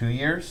have it for 2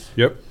 years.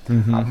 Yep.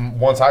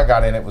 Once I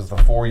got in, it was the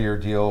 4-year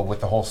deal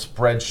with the whole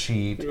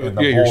spreadsheet and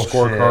the your bullshit.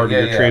 scorecard,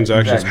 your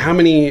transactions. Exactly. How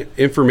many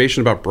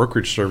information about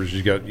brokerage services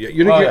you got? You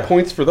didn't get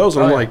points for those.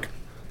 And I'm like,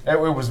 it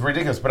was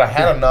ridiculous. But I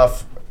had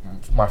enough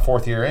my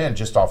 4th year in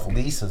just off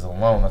leases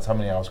alone. That's how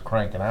many I was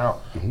cranking out,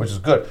 which is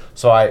good.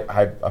 So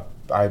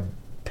I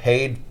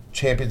paid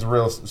Champions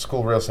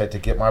School of Real Estate to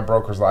get my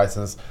broker's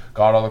license,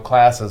 got all the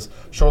classes.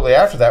 Shortly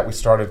after that, we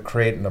started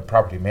creating a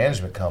property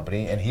management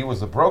company, and he was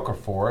the broker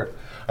for it.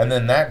 And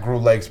then that grew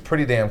legs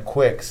pretty damn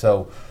quick,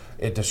 so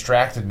it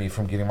distracted me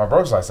from getting my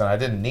broker's license. I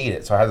didn't need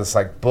it, so I had this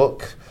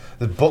book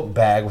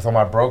bag with all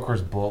my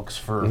broker's books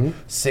for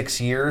 6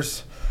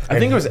 years. I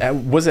think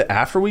it was it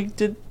after we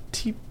did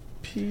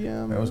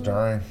TPM? It was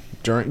during.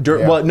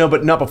 Yeah. Well, no,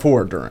 but not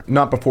before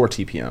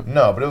TPM.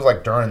 No, but it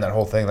was during that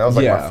whole thing. That was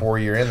my 4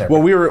 year in there.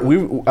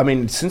 Well, I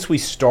mean, since we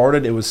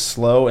started, it was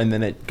slow, and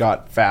then it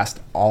got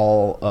fast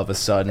all of a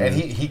sudden. And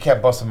he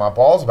kept busting my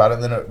balls about it,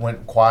 and then it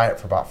went quiet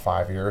for about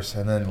 5 years.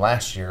 And then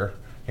last year,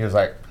 he was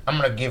like, I'm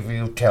going to give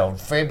you till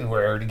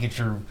February to get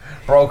your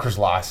broker's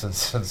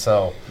license. And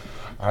so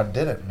I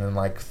did it in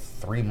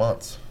 3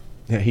 months.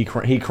 Yeah, he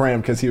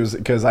crammed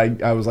because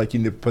I was like, you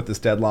need to put this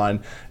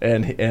deadline,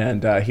 and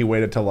he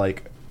waited till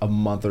a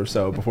month or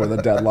so before the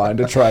deadline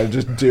to try to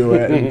just do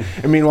it. And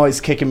meanwhile, he's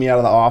kicking me out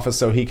of the office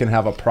so he can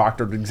have a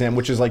proctored exam,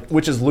 which is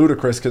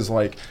ludicrous because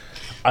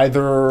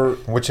either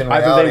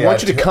they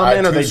want you to come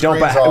in or they don't.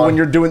 But when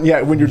you're doing I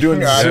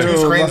had 2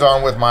 screens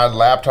on with my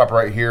laptop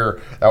right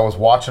here that was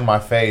watching my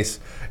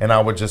face, and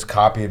I would just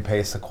copy and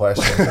paste the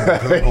questions in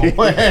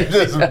Google and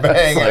just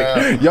bang it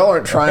out. Y'all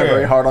aren't trying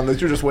very hard on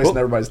this. You're just wasting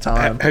everybody's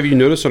time. Have you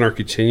noticed on our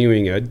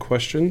continuing ed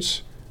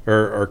questions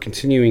or our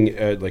continuing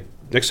ed,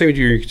 next time you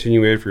do your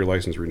continuing ed for your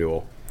license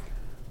renewal,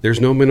 there's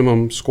no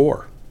minimum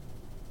score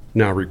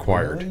now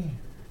required. Really?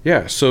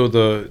 Yeah, so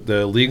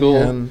the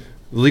legal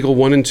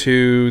 1 and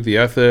 2, the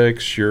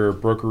ethics, your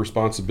broker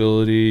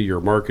responsibility,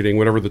 your marketing,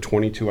 whatever the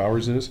 22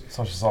 hours is.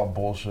 So it's just all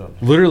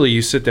bullshit. Literally,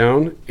 you sit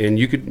down and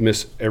you could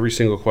miss every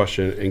single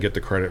question and get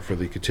the credit for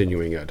the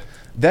continuing ed.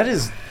 That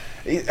is...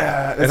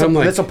 that's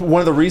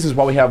one of the reasons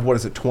why we have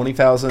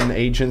 20,000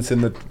 agents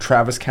in the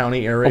Travis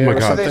County area. Oh my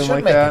God! So they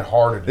should make it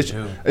harder to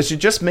do. It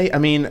should just make. I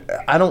mean,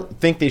 I don't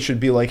think they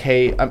should be like,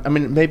 hey. I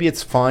mean, maybe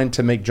it's fine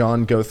to make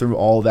John go through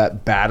all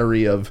that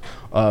battery of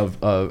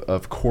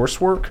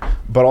coursework,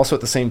 but also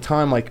at the same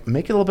time,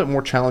 make it a little bit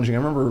more challenging. I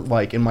remember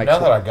in my now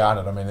that I got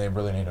it, I mean, they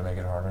really need to make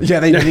it harder.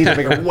 Yeah, they need to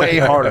make it way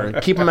harder.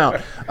 Keep them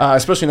out,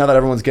 especially now that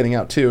everyone's getting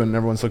out too, and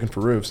everyone's looking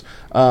for roofs.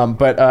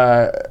 But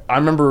I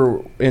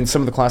remember in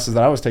some of the classes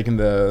that I was taking,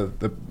 the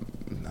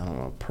I don't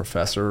know,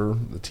 professor,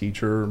 the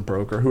teacher,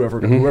 broker,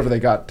 whoever they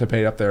got to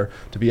pay up there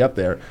to be up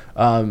there,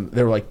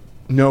 they were like,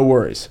 no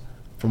worries.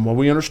 From what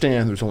we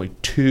understand, there's only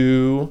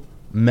 2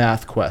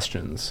 math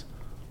questions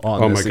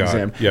on this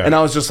exam. Yeah. And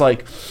I was just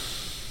like,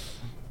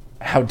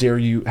 how dare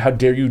you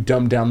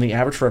dumb down the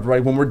average for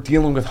everybody when we're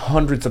dealing with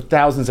hundreds of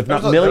thousands, if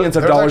not millions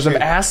of dollars of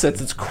assets.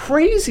 It's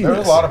crazy.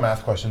 There's a lot of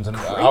math questions. And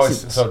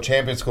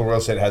Champion School of Real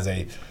Estate has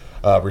a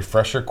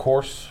refresher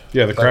course.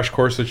 Yeah, the crash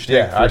course that you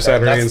take for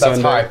Saturday and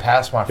Sunday. That's how I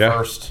passed my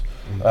first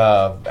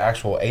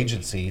actual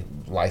agency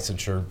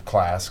licensure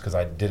class, because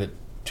I did it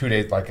 2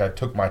 days. I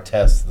took my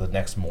test the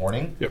next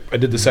morning. Yep, I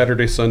did the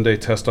Saturday, Sunday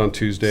test on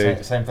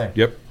Tuesday. Same thing.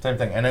 Yep. Same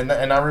thing. And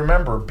I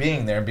remember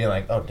being there and being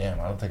like, oh, damn,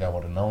 I don't think I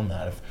would have known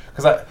that.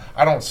 Because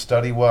I don't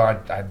study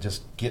well. I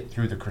just get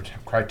through the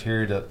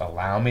criteria to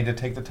allow me to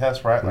take the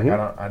test, right?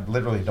 I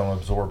literally don't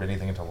absorb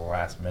anything until the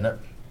last minute.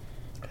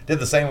 Did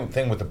the same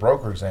thing with the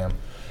broker exam.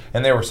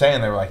 And they were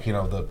like,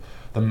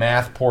 the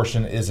math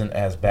portion isn't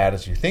as bad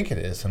as you think it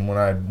is. And when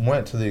I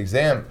went to the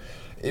exam,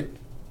 it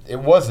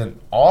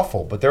wasn't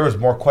awful, but there was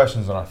more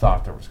questions than I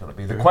thought there was going to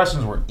be. The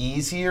questions were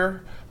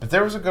easier, but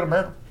there was a good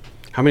amount.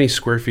 How many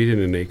square feet in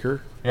an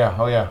acre? Yeah,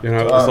 oh yeah. It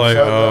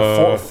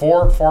was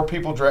four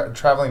people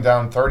traveling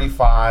down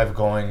 35,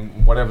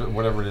 going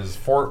whatever it is,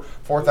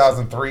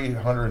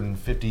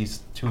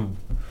 4,352.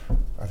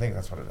 I think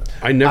that's what it is.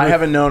 I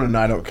haven't known, and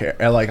I don't care.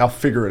 I'll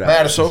figure it out.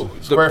 Madison,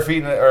 square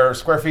feet in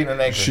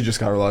an acre. She just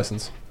got her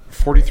license.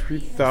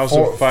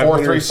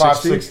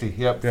 43,560.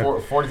 Yep,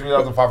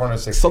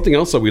 43,560. Something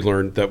else that we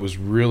learned that was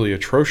really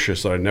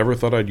atrocious that I never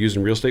thought I'd use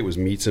in real estate was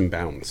meets and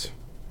bounds.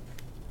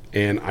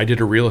 And I did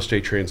a real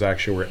estate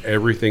transaction where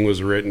everything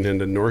was written in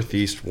the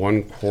northeast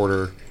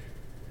 1/4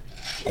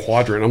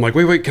 quadrant. I'm like,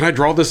 wait, can I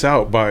draw this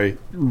out by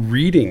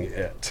reading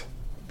it?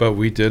 But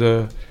we did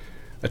a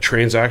a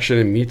transaction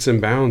in meets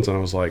and bounds, and I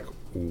was like,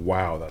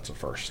 wow, that's a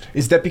first.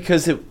 Is that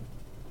because it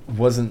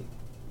wasn't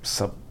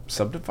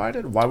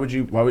subdivided? Why would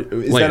is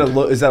Land.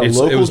 Is that a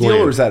local deal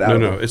land. or is that out?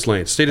 No, it's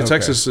land. State of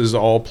Texas is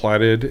all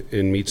platted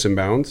in meets and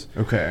bounds.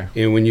 Okay.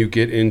 And when you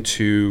get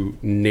into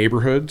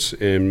neighborhoods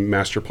and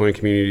master plan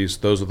communities,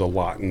 those are the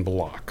lot and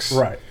blocks.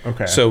 Right.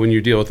 Okay. So when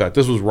you deal with that,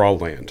 this was raw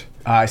land.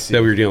 I see.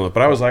 That we were dealing with.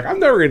 But I was like, I'm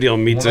never going to deal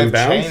in meets and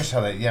bounds. Changed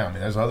how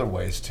there's other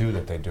ways too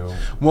that they do.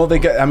 Well, they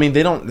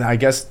don't, I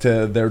guess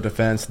to their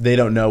defense, they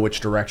don't know which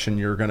direction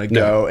you're going to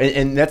go.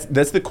 And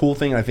that's the cool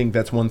thing. I think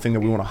that's one thing that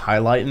we want to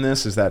highlight in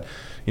this is that,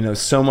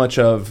 so much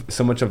of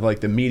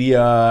like the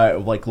media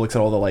like looks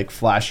at all the like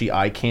flashy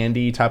eye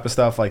candy type of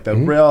stuff, like the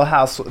real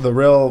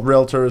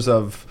realtors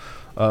of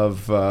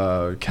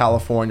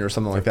California or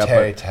something like that.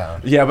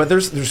 K-town. Yeah, but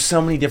there's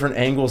so many different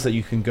angles that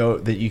you can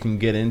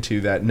get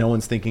into that no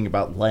one's thinking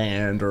about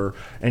land or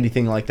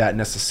anything like that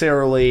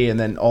necessarily, and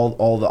then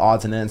all the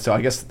odds and ends. So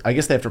I guess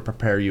they have to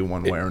prepare you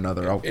one way or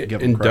another. I'll give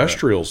them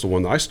Industrial's the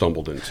one that I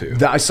stumbled into.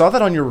 I saw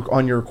that on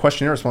your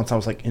questionnaire response. I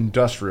was like,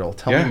 industrial.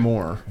 Tell me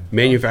more.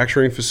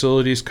 Manufacturing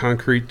facilities,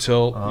 concrete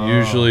tilt.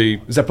 Usually,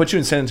 does that put you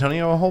in San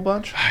Antonio a whole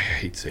bunch? I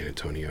hate San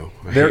Antonio.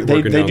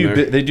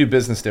 They do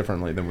business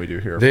differently than we do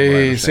here.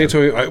 San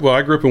Antonio.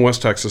 I grew up in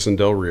West Texas in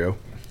Del Rio.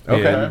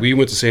 Okay. And we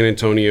went to San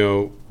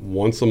Antonio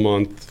once a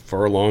month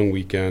for a long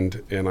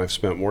weekend, and I've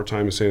spent more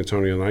time in San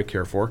Antonio than I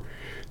care for.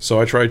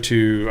 So I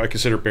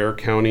consider Bexar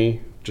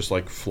County just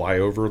like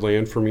flyover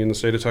land for me in the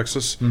state of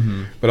Texas.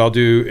 Mm-hmm. But I'll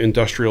do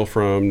industrial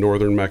from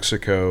northern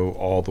Mexico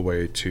all the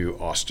way to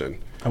Austin.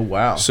 Oh,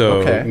 wow.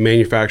 So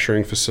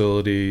manufacturing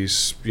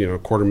facilities,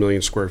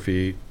 250,000 square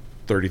feet.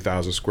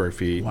 30,000 square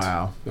feet.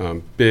 Wow.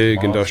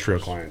 Big industrial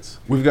clients.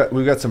 We've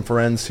got some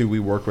friends who we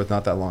worked with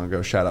not that long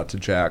ago. Shout out to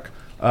Jack,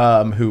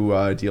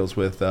 who deals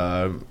with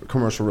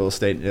commercial real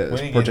estate,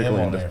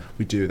 particularly.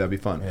 We do. That'd be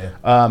fun.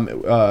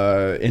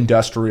 Yeah.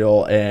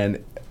 Industrial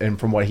and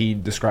from what he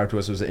described to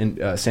us was in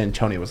San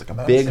Antonio was like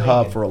a big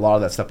hub for a lot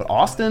of that stuff, but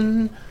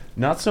Austin.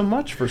 Not so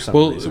much for some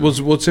reason.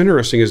 What's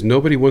interesting is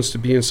nobody wants to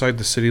be inside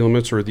the city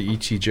limits or the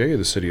ETJ of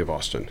the city of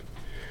Austin.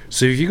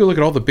 So if you go look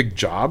at all the big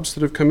jobs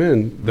that have come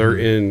in, they're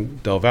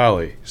in Del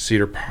Valle,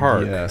 Cedar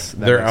Park. Yes,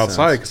 they're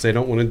outside because they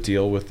don't want to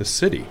deal with the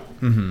city.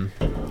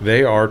 Mm-hmm.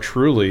 They are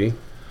truly,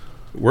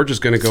 we're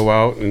just going to go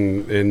out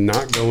and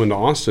not go into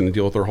Austin and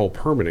deal with their whole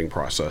permitting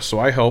process. So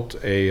I helped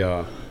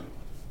a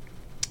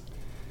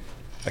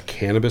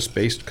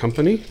cannabis-based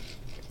company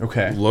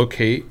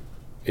locate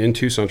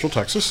into Central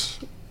Texas,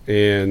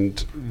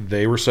 and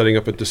they were setting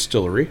up a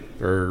distillery,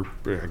 or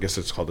I guess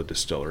it's called a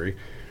distillery,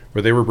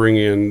 where they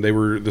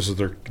were this is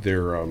their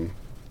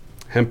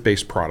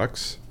hemp-based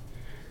products,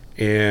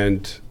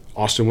 and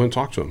Austin went and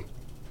talked to them.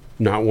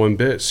 Not one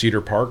bit.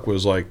 Cedar Park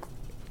was like,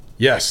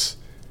 yes,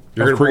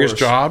 you're going to bring us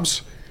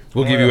jobs.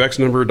 We'll give you X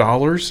number of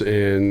dollars,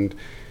 and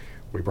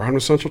we brought them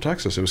to Central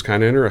Texas. It was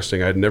kind of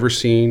interesting. I'd never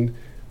seen,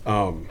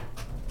 I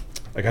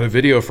got a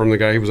video from the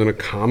guy who was in a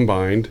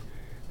combine,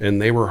 and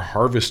they were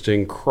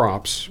harvesting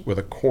crops with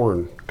a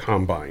corn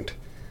combine.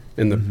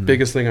 And the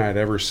biggest thing I had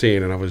ever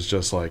seen, and I was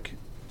just like,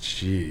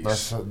 jeez.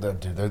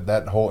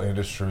 That whole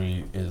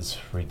industry is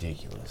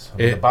ridiculous.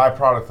 The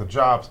byproduct of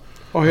jobs,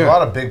 a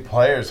lot of big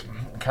players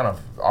kind of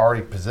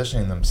already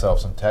positioning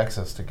themselves in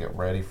Texas to get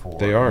ready for.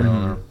 They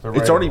are.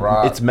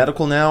 It's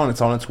medical now and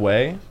it's on its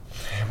way.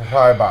 We're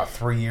probably about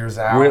 3 years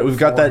out. We've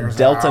got that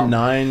Delta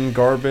 9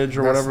 garbage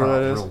or whatever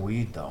that is. That's not real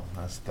weed though.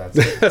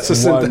 That's a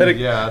synthetic.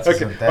 That's a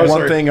synthetic.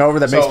 One thing over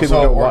that makes people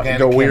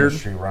go weird.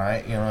 Chemistry,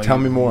 right? Tell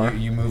me more.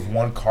 You move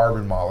one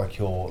carbon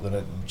molecule, then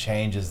it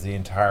changes the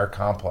entire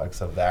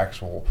complex of the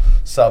actual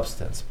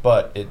substance.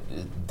 But it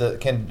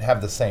can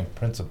have the same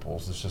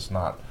principles. It's just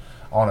not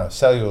on a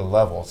cellular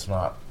level. It's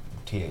not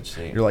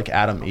THC. You're like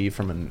Adam E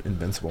from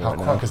Invincible. How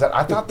come? Because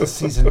I thought the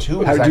season 2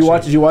 was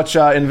Did you watch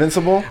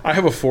Invincible? I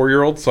have a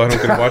 4-year-old, so I don't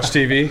get to watch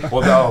TV.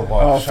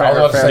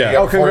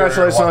 Fair.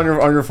 Congratulations on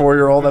your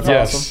 4-year-old. That's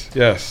awesome.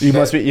 Yes. You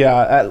must be.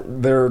 Yeah,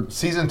 they're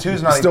season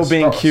 2's not still even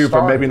being cute,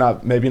 started.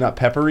 but maybe not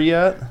peppery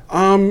yet.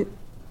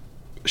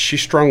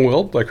 She's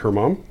strong-willed like her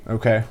mom.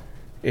 Okay.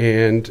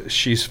 And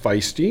she's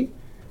feisty,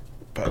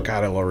 but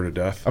God, I love her to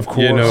death. Of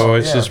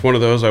course. It's just one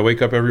of those. I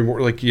wake up every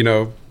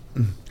morning,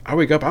 I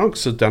wake up. I don't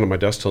sit down at my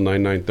desk till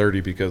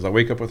 9:30 because I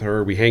wake up with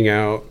her. We hang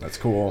out. That's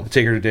cool. I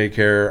take her to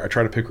daycare. I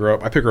try to pick her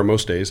up. I pick her up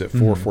most days at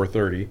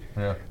 4:30.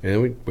 Yeah.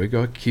 And we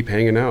go keep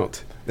hanging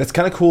out. That's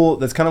kind of cool.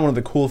 That's kind of one of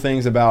the cool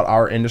things about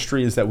our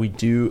industry is that we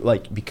do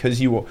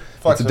because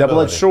it's a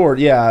double-edged sword.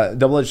 Yeah,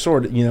 double-edged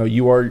sword.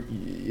 You are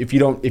if you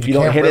don't hit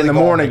it in the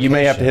morning, you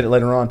may have to hit it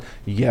later on.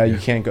 Yeah, you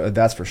can't go.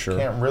 That's for sure.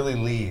 You can't really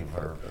leave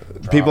or.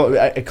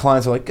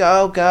 Clients are like,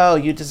 go,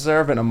 you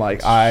deserve it. And I'm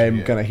like,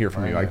 I'm gonna hear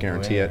from you. I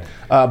guarantee it.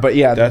 But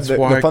yeah, that's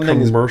why the fun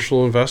thing is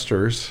commercial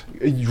investors.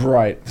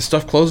 Right. The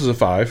stuff closes at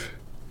 5.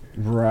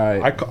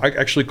 Right. I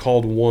actually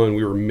called one.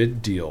 We were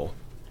mid-deal,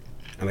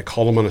 and I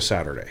called him on a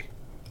Saturday.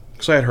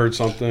 Because I had heard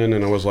something,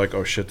 and I was like,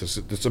 oh, shit, this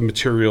is a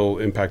material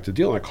impacted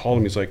deal. And I called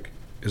him. He's like,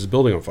 is the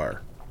building on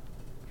fire?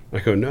 I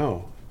go,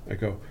 no. I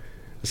go,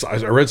 So I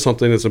read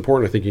something that's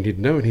important. I think you need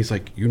to know. And he's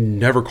like, you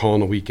never call on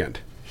the weekend.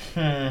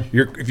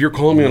 If you're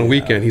calling me on a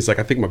weekend, he's like,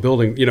 I think my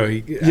building, you know,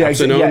 it's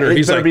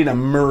better be an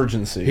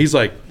emergency. He's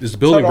like, is the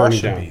building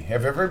burning down?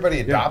 If everybody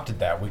adopted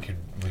that, we could.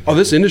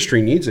 This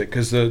industry needs it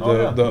because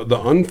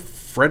the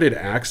unfettered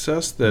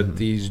access that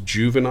these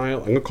juvenile,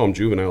 I'm going to call them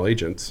juvenile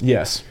agents.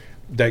 Yes.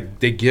 That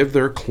they give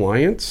their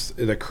clients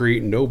that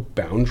create no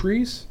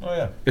boundaries. Oh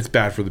yeah, it's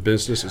bad for the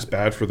business. It's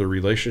bad for the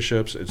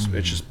relationships. It's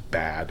just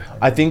bad.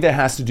 I think that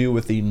has to do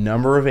with the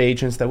number of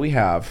agents that we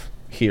have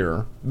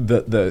here,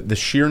 the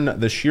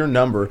sheer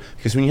number.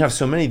 Because when you have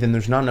so many, then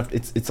there's not enough.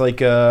 It's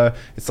like when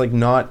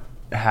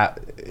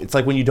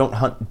you don't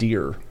hunt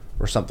deer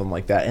or something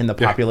like that, and the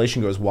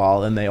population goes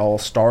wild, and they all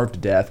starve to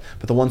death.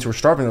 But the ones who are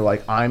starving, they're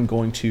like, I'm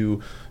going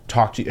to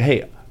talk to you.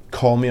 Hey,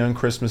 call me on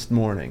Christmas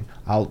morning.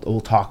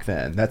 We'll talk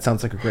then. That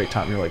sounds like a great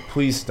time. You're like,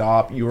 please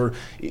stop.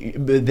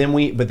 But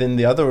then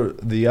the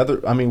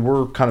other. I mean,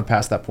 we're kind of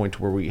past that point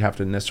to where we have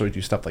to necessarily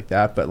do stuff like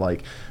that. But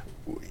like,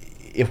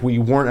 if we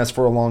weren't as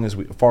far along as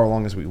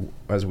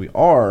we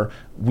are,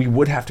 we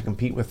would have to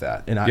compete with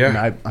that. And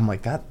I'm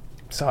like, that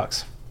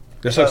sucks.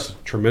 That sucks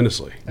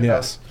tremendously.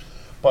 Yes.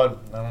 But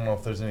I don't know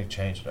if there's any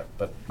change in it.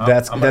 But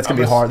that's gonna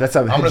be hard. That's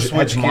a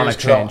hegemonic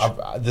change.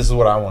 This is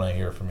what I want to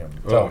hear from you.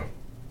 So,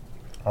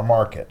 our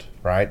market,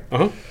 right?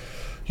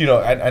 You know,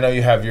 I know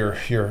you have your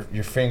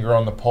finger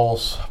on the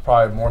pulse,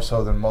 probably more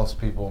so than most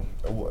people.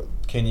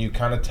 Can you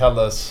kind of tell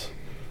us,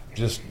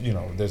 just, you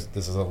know, this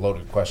is a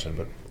loaded question,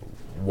 but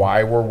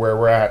why we're where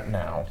we're at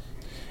now,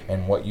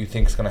 and what you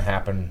think is going to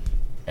happen,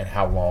 and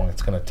how long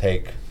it's going to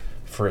take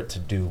for it to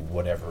do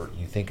whatever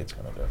you think it's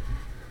going to do?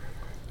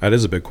 That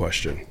is a big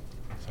question.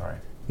 Sorry.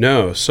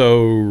 No,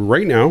 so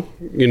right now,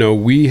 you know,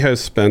 we have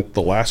spent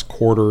the last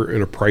quarter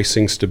in a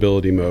pricing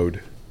stability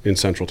mode in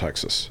Central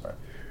Texas. Right.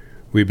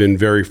 We've been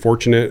very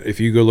fortunate. If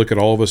you go look at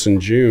all of us in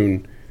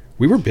June,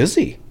 we were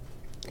busy.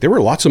 There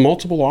were lots of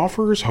multiple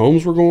offers.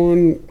 Homes were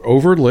going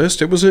over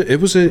list. It was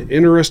an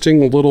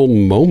interesting little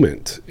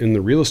moment in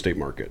the real estate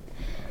market.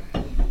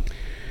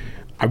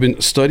 I've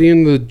been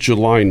studying the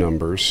July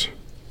numbers,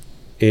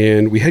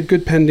 and we had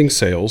good pending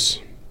sales.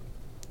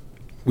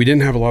 We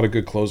didn't have a lot of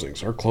good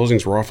closings. Our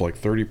closings were off like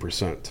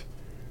 30%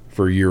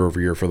 for year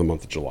over year for the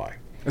month of July.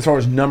 As far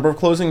as number of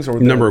closings, or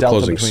the number of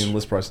delta closings between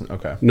list price and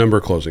number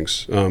of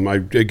closings.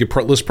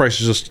 List price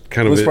is just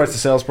kind of list price to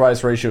sales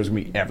price ratio is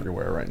gonna be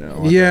everywhere right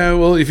now. Yeah,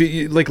 well, if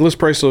you like list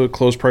price to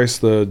close price,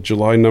 the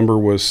July number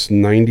was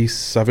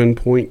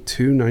 97.2,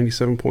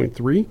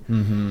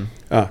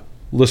 97.3.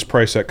 List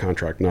price at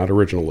contract, not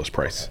original list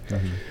price.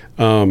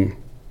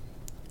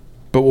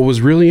 But what was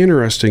really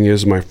interesting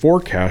is my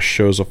forecast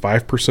shows a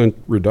 5%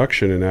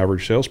 reduction in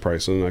average sales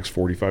price in the next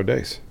 45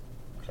 days.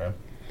 Okay.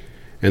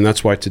 And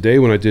that's why today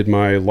when I did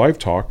my live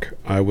talk,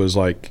 I was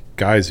like,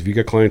 guys, if you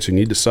got clients who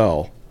need to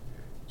sell,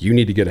 you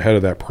need to get ahead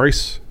of that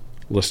price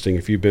listing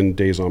if you've been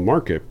days on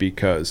market,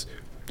 because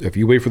if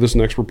you wait for this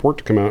next report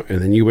to come out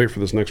and then you wait for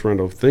this next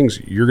round of things,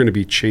 you're going to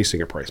be chasing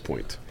a price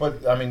point.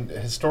 But, I mean,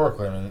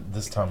 historically,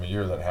 this time of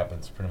year, that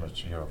happens pretty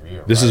much year over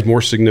year. This is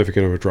more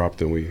significant of a drop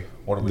than we...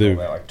 What are we doing,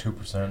 like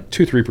 2%?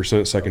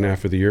 2-3% second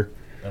half of the year.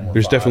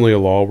 There's definitely a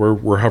lull.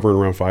 We're hovering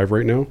around 5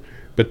 right now.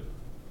 But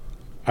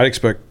I'd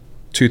expect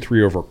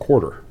 2-3 over a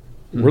quarter.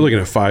 We're looking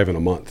at 5 in a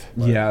month.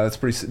 Yeah, that's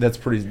pretty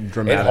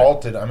dramatic. It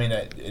halted. I mean,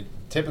 it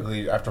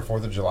typically after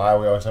 4th of July,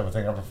 we always have a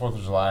thing. After 4th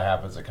of July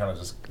happens, it kind of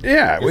just gets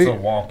a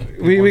wonky.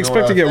 We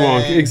expect to get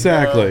wonky.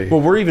 Exactly. Well,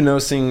 we're even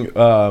noticing.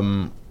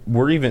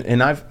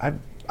 And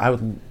I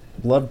would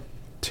love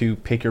to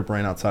pick your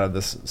brain outside of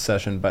this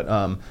session, but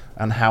on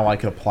how I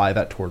could apply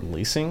that toward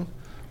leasing.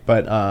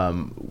 But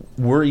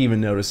we're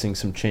even noticing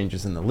some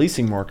changes in the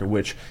leasing market,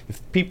 which if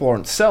people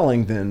aren't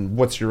selling, then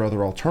what's your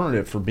other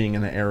alternative for being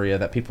in an area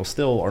that people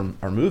still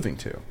are moving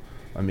to?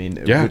 I mean,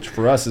 which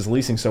for us is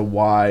leasing. So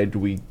why do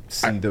we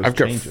see those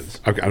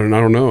changes? I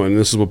don't know. And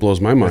this is what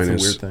blows my mind.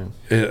 That's a weird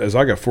thing. As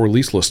I got 4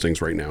 lease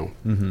listings right now,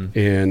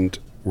 and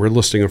we're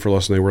listing them for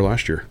less than they were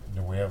last year.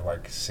 We have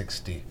like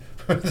 60.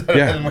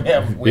 Yeah. And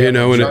we have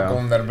a chunk of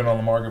them that have been on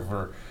the market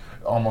for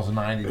almost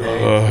 90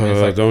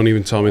 days. Don't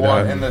even tell me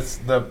that. And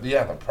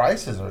the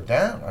prices are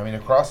down. I mean,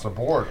 across the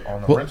board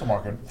on the rental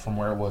market from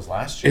where it was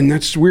last year. And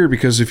that's weird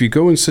because if you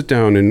go and sit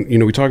down and, you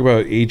know, we talk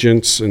about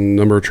agents and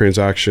number of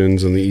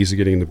transactions and the ease of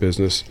getting into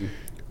business,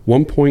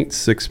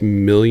 1.6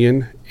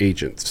 million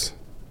agents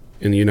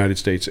in the United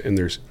States, and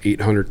there's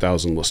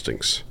 800,000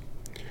 listings.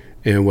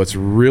 And what's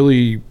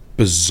really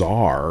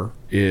bizarre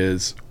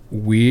is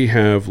we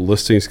have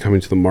listings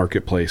coming to the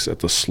marketplace at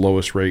the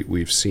slowest rate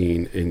we've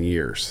seen in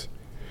years.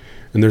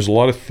 And there's a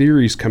lot of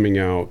theories coming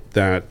out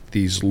that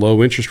these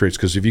low interest rates,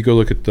 because if you go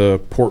look at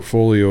the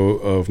portfolio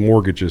of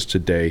mortgages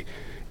today,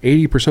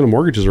 80% of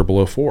mortgages are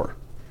below 4.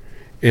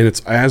 And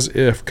it's as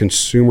if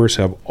consumers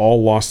have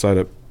all lost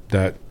that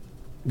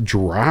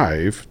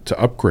drive to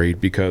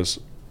upgrade because,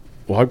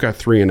 well, I've got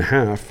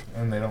 3.5.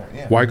 And they don't,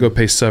 why go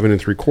pay 7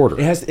 3/4?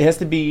 It has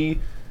to be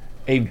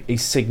a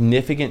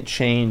significant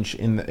change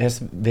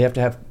they have to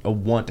have a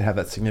want to have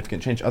that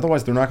significant change.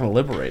 Otherwise, they're not going to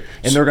liberate.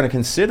 And they're going to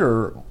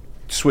consider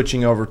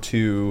switching over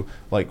to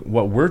like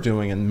what we're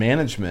doing in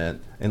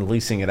management and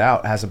leasing it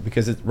out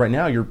because right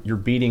now you're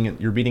beating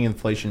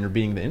inflation, you're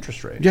beating the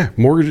interest rate. Yeah,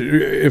 mortgage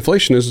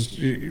inflation is,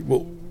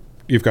 well,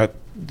 you've got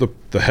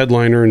the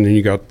headliner and then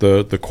you got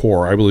the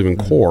core. I believe in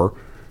core.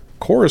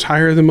 Core is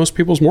higher than most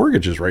people's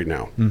mortgages right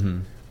now.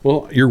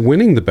 Well, you're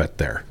winning the bet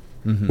there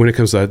when it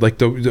comes to that.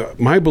 Like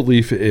my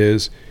belief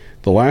is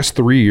the last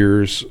 3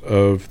 years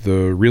of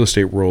the real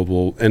estate world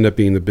will end up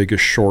being the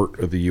biggest short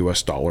of the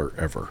U.S. dollar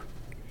ever,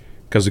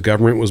 because the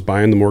government was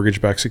buying the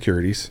mortgage-backed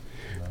securities.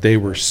 They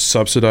were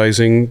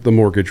subsidizing the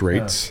mortgage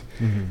rates.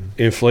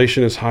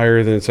 Inflation is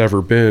higher than it's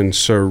ever been.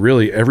 So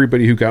really,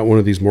 everybody who got one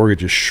of these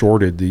mortgages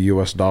shorted the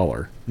U.S.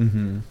 dollar,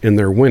 and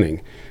they're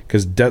winning,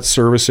 because debt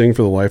servicing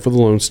for the life of the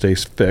loan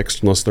stays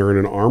fixed unless they're in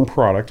an ARM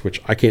product,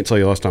 which I can't tell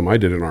you last time I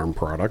did an ARM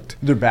product.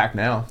 They're back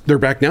now. They're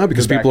back now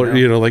because people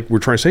are, like we're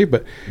trying to say.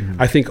 But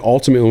I think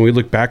ultimately, when we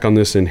look back on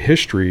this in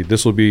history,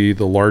 this will be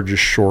the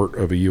largest short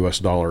of a U.S.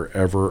 dollar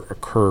ever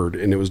occurred,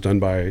 and it was done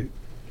by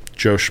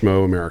Joe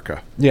Schmo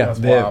America. Yeah, that's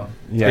wild.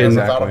 Yeah, I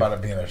exactly. thought about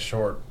it being a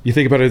short. You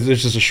think about it,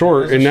 it's just a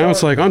short, and now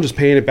it's like I'm just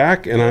paying it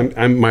back, and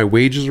I'm my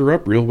wages are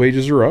up, real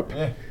wages are up.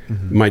 Yeah.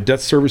 My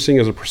debt servicing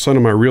as a percent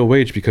of my real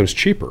wage becomes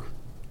cheaper,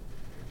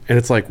 and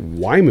it's like,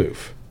 why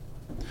move?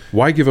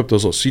 Why give up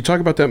those loans? So you talk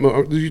about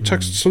that. You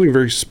talk something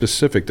very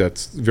specific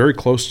that's very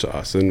close to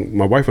us, and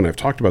my wife and I have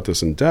talked about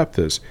this in depth.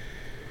 Is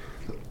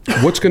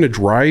what's going to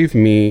drive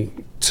me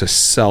to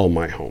sell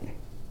my home?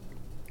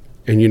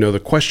 And, the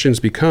questions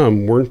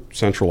become, we're in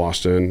Central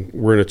Austin,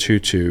 we're in a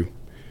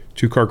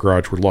 2-car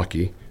garage, we're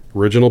lucky,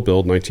 original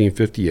build,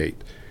 1958.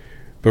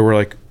 But we're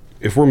like,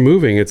 if we're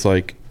moving, it's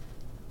like,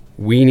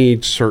 we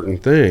need certain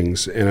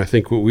things. And I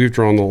think what we've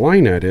drawn the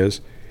line at is,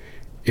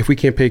 if we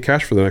can't pay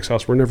cash for the next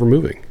house, we're never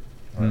moving.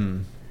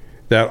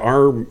 That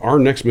our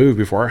next move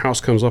before our house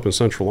comes up in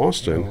Central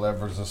Austin.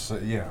 Levers us,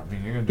 you're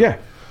going to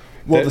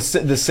Well,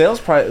 the sales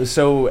price.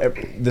 So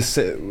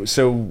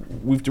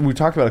we've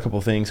talked about a couple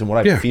of things and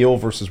what I feel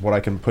versus what I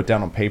can put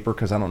down on paper,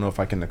 because I don't know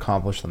if I can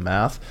accomplish the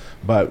math.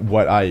 But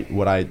what I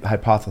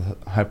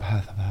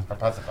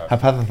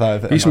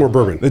hypothesize. Need some more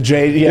bourbon. The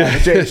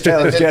James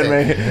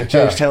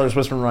Taylor's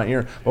whispering in my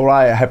ear. But what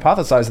I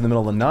hypothesize in the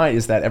middle of the night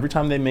is that every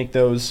time they make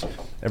those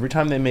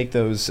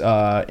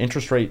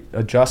interest rate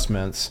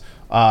adjustments,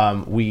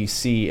 we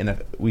see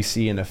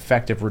an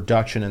effective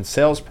reduction in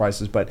sales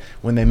prices. But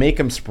when they make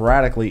them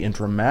sporadically and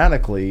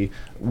dramatically,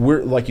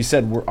 we're, like you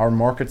said, our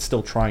market's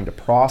still trying to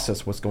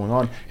process what's going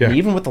on. Yeah. And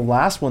even with the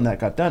last one that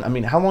got done, I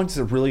mean, how long does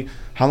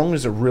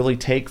it really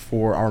take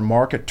for our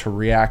market to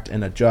react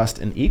and adjust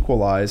and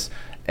equalize?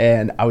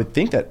 And I would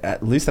think that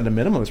at least at a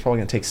minimum, it's probably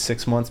going to take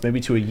 6 months, maybe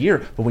to a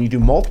year. But when you do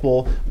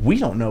multiple, we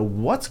don't know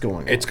what's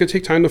going on. It's going to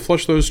take time to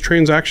flush those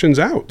transactions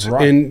out.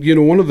 Right.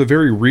 And, one of the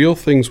very real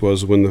things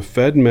was when the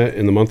Fed met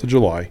in the month of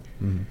July,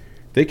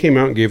 they came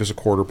out and gave us a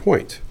quarter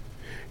point.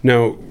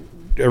 Now,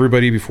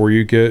 everybody, before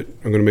you I'm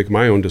going to make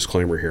my own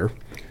disclaimer here.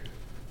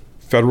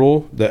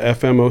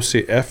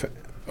 The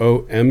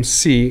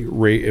FOMC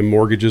rate and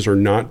mortgages are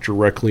not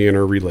directly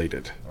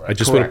interrelated. Right. I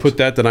just want to put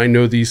that I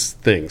know these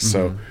things.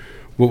 So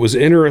what was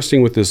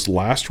interesting with this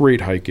last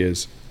rate hike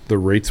is the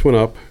rates went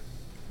up,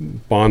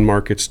 bond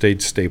market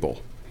stayed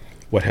stable.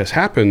 What has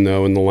happened,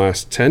 though, in the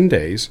last 10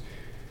 days,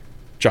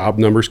 job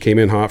numbers came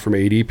in hot from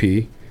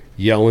ADP.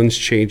 Yellen's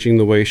changing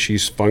the way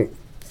she's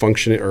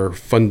functioning or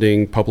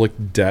funding public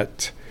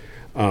debt.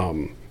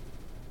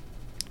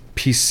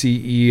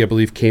 PCE, I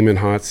believe, came in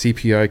hot.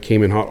 CPI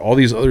came in hot. All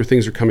these other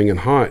things are coming in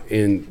hot,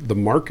 and the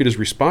market is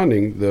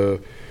responding.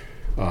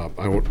 I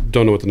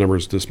don't know what the number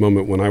is at this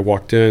moment. When I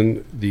walked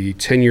in, the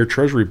 10-year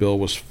Treasury bill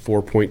was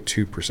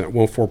 4.2%.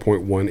 Well,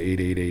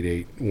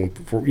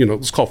 4.18888.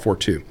 Let's call it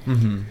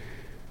 4.2.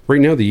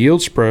 Right now, the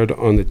yield spread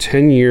on the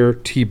 10-year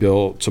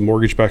T-bill to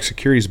mortgage-backed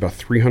securities is about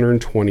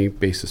 320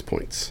 basis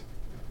points.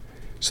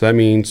 So that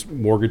means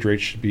mortgage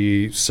rates should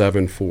be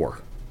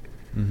 7.4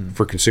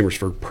 for consumers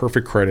for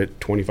perfect credit,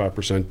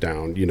 25%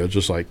 down.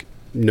 Just like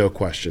no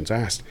questions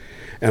asked.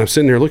 And I'm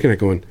sitting there looking at it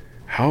going,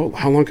 how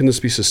long can this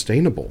be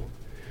sustainable?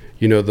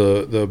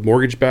 The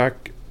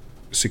mortgage-backed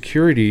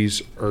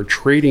securities are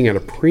trading at a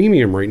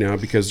premium right now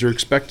because they're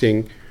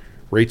expecting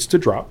rates to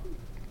drop.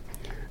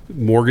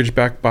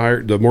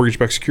 The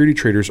mortgage-backed security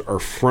traders are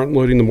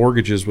front-loading the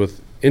mortgages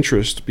with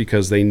interest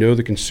because they know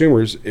the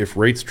consumers, if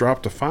rates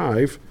drop to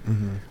 5,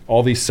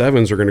 all these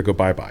 7s are going to go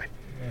bye-bye.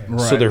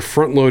 Right. So they're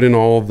front-loading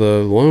all of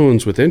the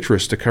loans with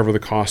interest to cover the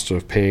cost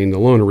of paying the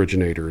loan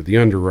originator, the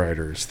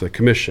underwriters, the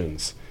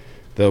commissions,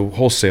 the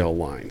wholesale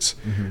lines.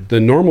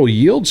 The normal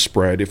yield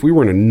spread, if we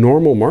were in a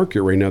normal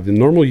market right now, the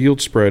normal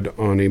yield spread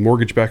on a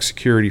mortgage-backed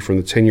security from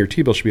the 10-year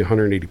T-bill should be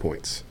 180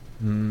 points.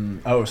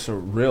 Oh, so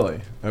really?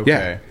 Okay.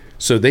 Yeah.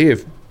 So they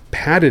have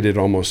padded it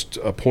almost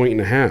 1.5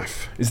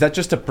 points. Is that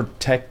just to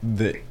protect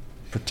the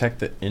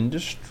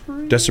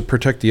industry? Just to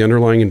protect the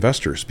underlying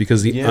investors,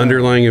 because the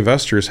underlying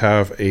investors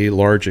have a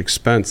large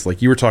expense.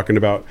 Like you were talking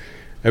about,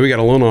 And we got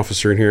a loan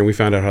officer in here, and we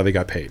found out how they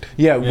got paid.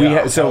 Yeah, we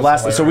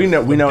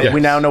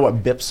now know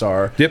what BIPs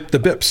are. Yep, the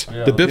BIPs.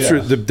 Yeah. The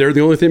BIPs they're the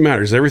only thing that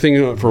matters.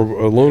 Everything for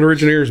a loan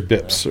originator is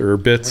BIPs or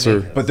bits or.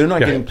 But they're not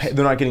getting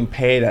they're not getting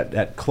paid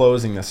at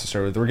closing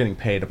necessarily. They're getting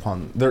paid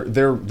upon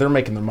they're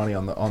making their money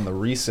on the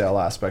resale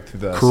aspect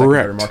through the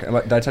secondary market.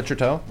 Did I touch your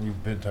toe?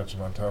 You've been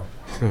touching my toe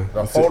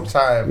the whole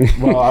time.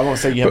 Well, I won't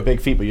say you have big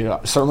feet, but you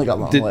certainly got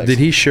long legs. Did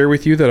he share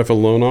with you that if a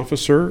loan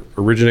officer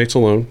originates a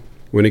loan,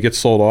 when it gets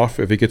sold off,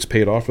 if it gets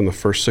paid off in the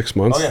first 6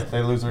 months,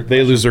 they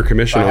lose their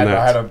commission. on that.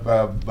 I had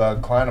a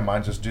client of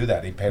mine just do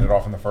that. He paid it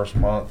off in the first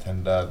month,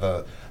 and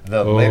the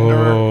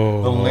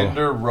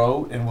lender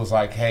wrote and was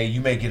like, "Hey,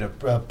 you may get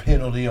a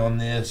penalty on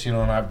this,"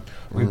 And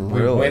we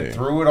went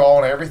through it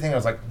all and everything. I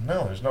was like,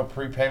 "No, there's no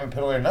prepayment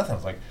penalty or nothing." I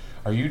was like,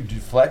 "Are you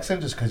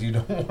flexing just because you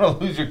don't want to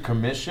lose your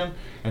commission?"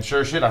 And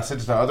sure as shit, I said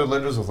to the other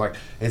lenders, I was like,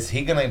 "Is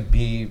he going to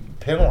be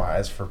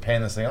penalized for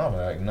paying this thing off?"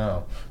 They're like,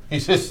 "No." He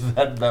just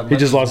he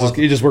just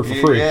worked for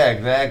free. Yeah,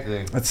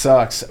 exactly. That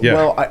sucks. Yeah.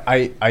 Well,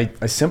 I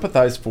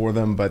sympathize for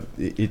them, but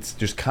it's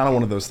just kind of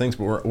one of those things.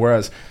 But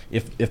whereas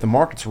if the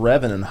market's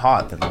revving and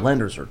hot, then the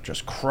lenders are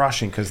just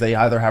crushing because they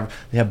either have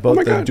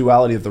both the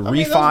duality of the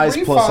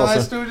refis plus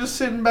also dude, just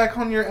sitting back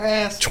on your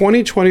ass.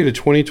 2020 to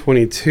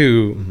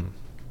 2022. Mm-hmm.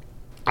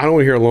 I don't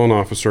want to hear a loan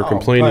officer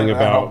complaining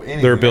about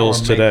their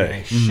bills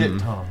today. A shit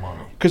ton of money.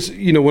 Because,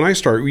 when I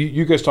start,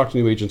 you guys talk to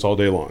new agents all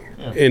day long.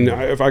 Yeah. And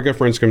if I got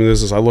friends coming to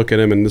this, I look at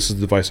them, and this is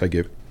the advice I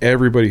give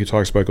everybody who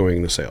talks about going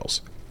into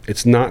sales.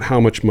 It's not how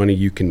much money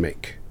you can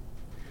make.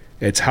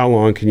 It's how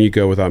long can you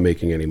go without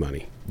making any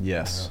money.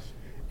 Yes.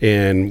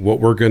 And what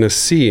we're going to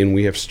see, and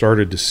we have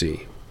started to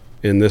see,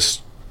 in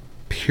this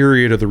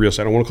period of the real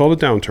estate, I don't want to call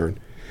it a downturn,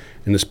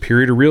 in this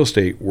period of real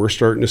estate, we're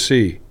starting to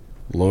see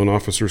loan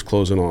officers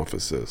closing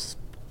offices,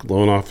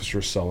 loan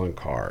officers selling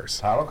cars,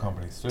 title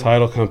companies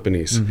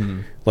too. Mm-hmm.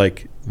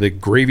 Like the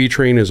gravy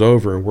train is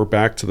over and we're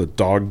back to the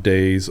dog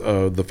days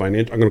of the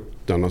financial.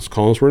 I'm not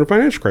calling us we're in a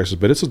financial crisis,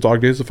 but it's the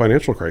dog days of the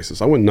financial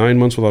crisis. I went 9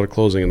 months without a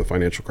closing in the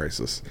financial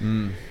crisis.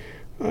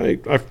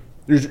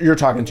 You're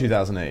talking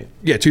 2008.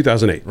 Yeah,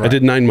 2008. Right. I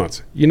did 9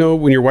 months.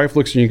 When your wife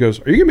looks at you and goes,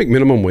 "Are you gonna make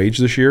minimum wage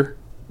this year?"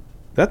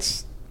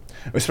 That's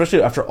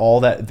especially after all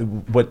that.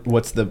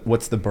 What's the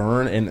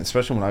burn, and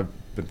especially when I've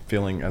been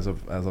feeling as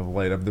of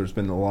late, there's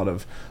been a lot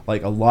of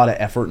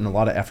effort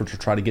to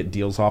try to get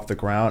deals off the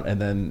ground,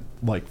 and then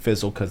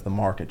fizzle because the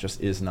market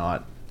just is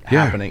not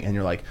happening, and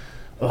you're like,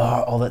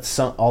 all that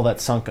sunk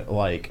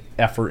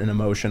effort and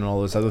emotion and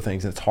all those other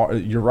things. It's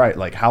hard. You're right.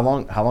 Like how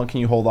long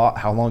can you hold off?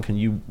 How long can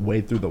you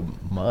wade through the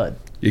mud?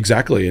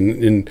 Exactly,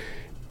 and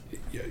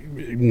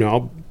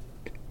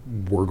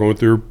we're going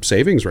through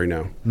savings right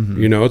now.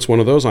 Mm-hmm. It's one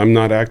of those. I'm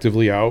not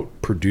actively out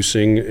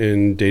producing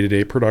in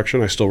day-to-day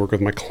production. I still work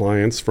with my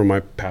clients from my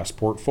past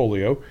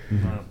portfolio,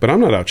 but I'm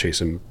not out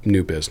chasing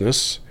new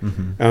business.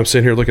 Mm-hmm. And I'm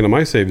sitting here looking at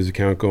my savings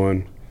account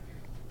going,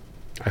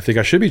 I think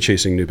I should be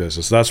chasing new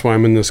business. That's why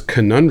I'm in this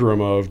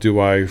conundrum of, do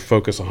I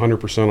focus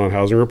 100% on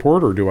Housing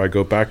Report, or do I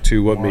go back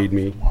to what made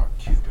me...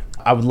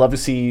 I would love to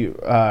see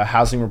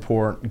Housing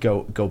Report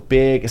go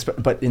big,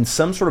 but in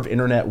some sort of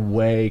internet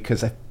way,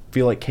 because I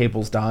feel like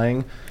cable's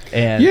dying,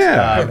 and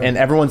and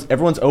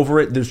everyone's over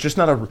it. There's just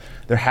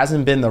there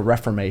hasn't been the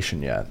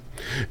reformation yet.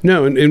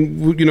 No, and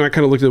I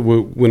kind of looked at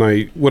what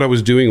I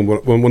was doing, and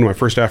one of my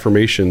first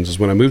affirmations is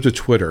when I moved to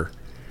Twitter,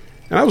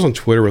 and I was on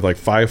Twitter with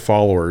 5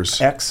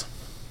 followers. X.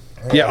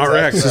 Yeah, or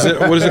X.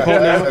 What is it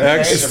called now?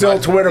 X. It's still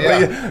Twitter,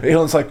 but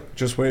Elon's like,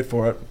 just wait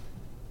for it.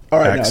 All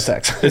right, now it's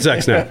X. It's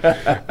X now.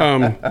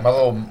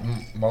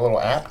 My little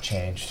app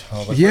changed.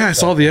 I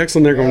saw the X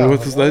on there going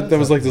with this. That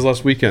was like this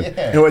last weekend.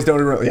 I want to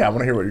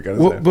hear what you're going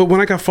to say. But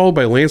when I got followed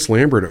by Lance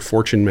Lambert at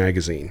Fortune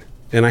Magazine,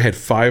 and I had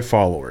 5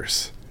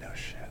 followers. No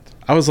shit.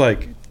 I was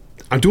like,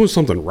 I'm doing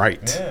something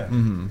right. Yeah.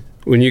 Mm-hmm.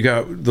 When you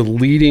got the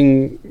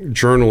leading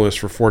journalist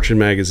for Fortune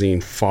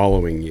Magazine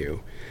following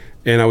you.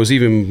 And I was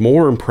even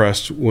more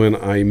impressed when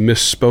I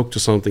misspoke to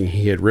something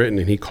he had written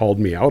and he called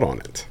me out on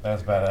it.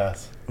 That's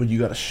badass. Well, you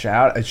got to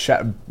shout.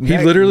 He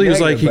literally was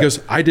like, he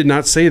goes, "I did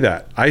not say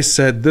that. I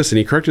said this." And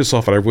he corrected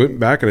himself. And I went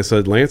back and I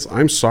said, "Lance,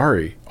 I'm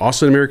sorry.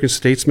 Austin American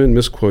Statesman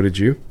misquoted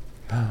you."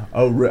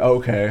 Oh,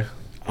 okay.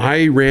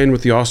 I ran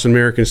with the Austin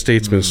American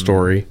Statesman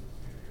story.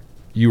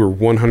 You were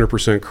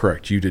 100%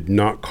 correct. You did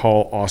not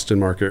call Austin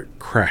market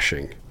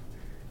crashing.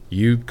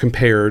 You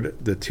compared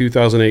the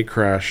 2008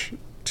 crash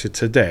to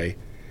today.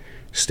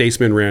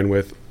 Statesman ran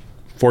with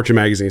Fortune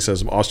Magazine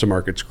says Austin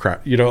market's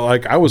crap.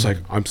 I was like,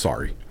 I'm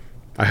sorry.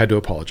 I had to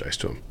apologize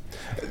to him.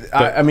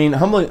 I mean,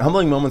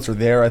 humbling moments are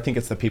there. I think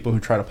it's the people who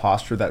try to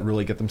posture that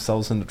really get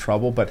themselves into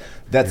trouble. But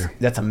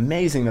that's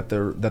amazing that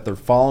they're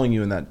following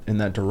you in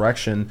that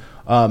direction.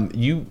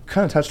 You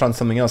kind of touched on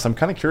something else. I'm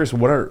kind of curious.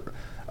 What are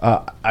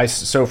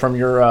so from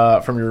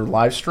your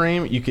live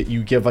stream, you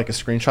give a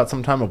screenshot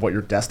sometime of what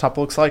your desktop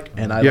looks like,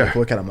 and I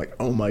look at it, I'm like,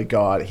 oh my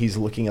god, he's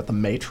looking at the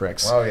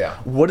Matrix. Oh yeah.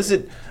 What is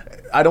it?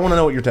 I don't want to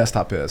know what your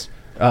desktop is.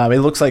 It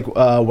looks like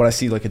what I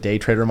see like a day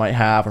trader might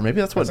have, or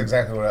maybe that's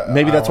exactly what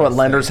that's what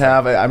lenders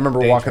have. I remember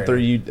walking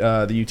trading.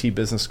 through the UT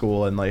Business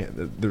School, and like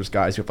there's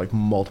guys who have like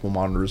multiple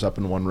monitors up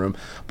in one room.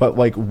 But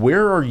like,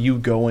 where are you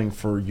going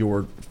for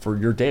your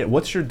data?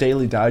 What's your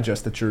daily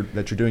digest that you're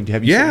doing?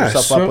 Have you set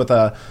yourself up with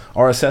a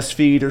RSS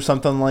feed or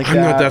something like that?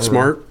 I'm not that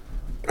smart.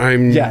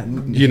 I'm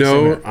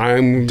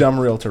I'm dumb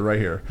realtor right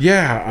here.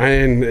 Yeah,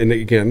 and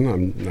again,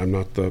 I'm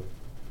not the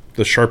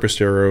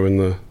sharpest arrow in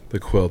the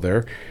quill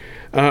there.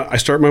 I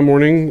start my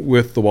morning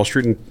with the Wall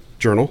Street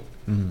Journal.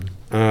 Mm-hmm.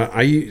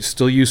 I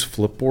still use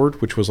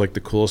Flipboard, which was like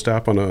the coolest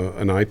app on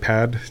an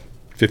iPad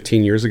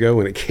 15 years ago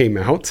when it came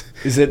out.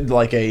 Is it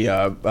like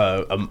a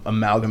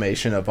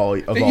amalgamation of all?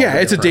 Yeah,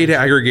 it's a data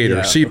aggregator.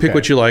 Yeah, so you pick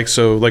what you like.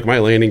 So like my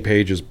landing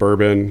page is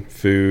bourbon,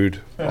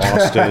 food,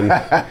 Austin,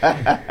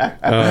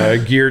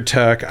 gear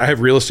tech. I have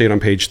real estate on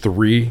page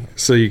 3,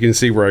 so you can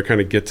see where I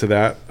kind of get to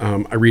that.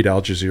 I read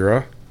Al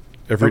Jazeera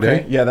every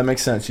day. Yeah, that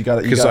makes sense. You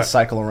got to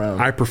cycle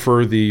around. I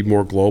prefer the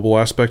more global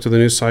aspect of the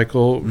news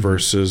cycle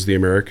versus the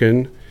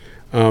American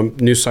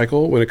news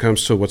cycle when it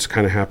comes to what's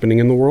kind of happening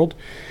in the world.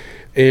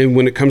 And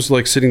when it comes to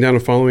like sitting down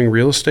and following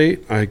real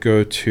estate, I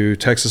go to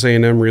Texas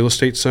A&M Real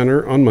Estate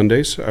Center on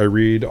Mondays. I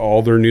read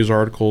all their news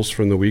articles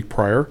from the week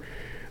prior.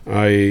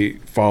 I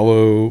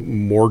follow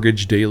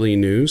Mortgage Daily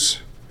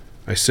News.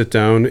 I sit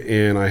down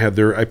and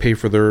I pay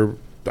for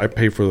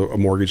a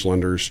mortgage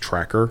lender's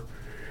tracker,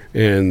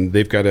 and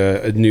they've got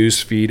a news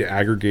feed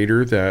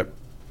aggregator that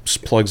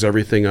plugs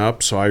everything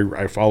up. So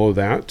I follow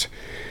that,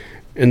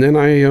 and then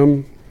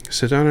I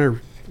sit down and I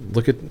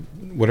look at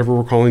whatever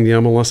we're calling the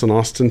MLS in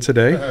Austin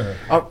today.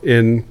 Oh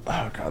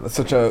god, that's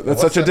such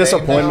a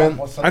disappointment.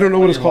 I don't know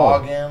what it's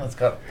called.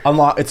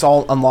 Unlock. It's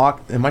all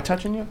unlocked. Am I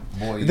touching you?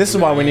 Boy, this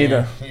is why we need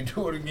to. You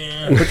do it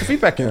again. Put your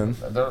feet back in.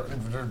 They're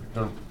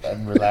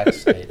in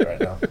relaxed state right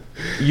now.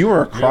 You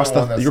are across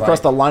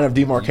the line of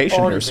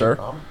demarcation here, sir.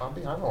 I'm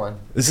behind the line.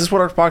 Is this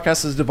what our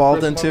podcast has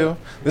devolved into?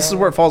 This is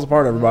where it falls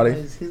apart, everybody.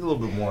 He's a little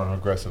bit more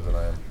aggressive than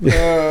I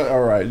am.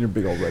 All right, your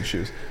big old red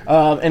shoes.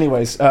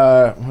 Anyways,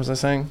 what was I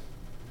saying?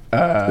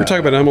 We're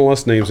talking about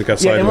MLS names that got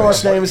sideways.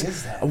 MLS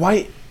names.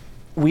 Why?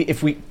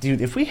 If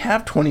we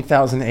have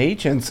 20,000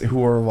 agents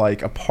who are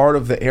like a part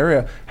of the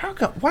area,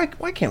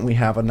 why can't we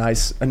have a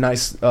nice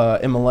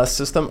MLS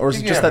system? Or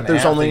is it just that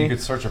there's only you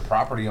could search a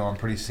property on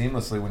pretty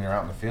seamlessly when you're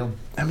out in the field?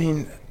 I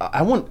mean,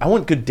 I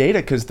want good data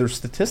because their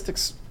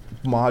statistics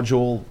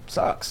module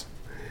sucks.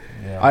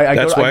 Yeah.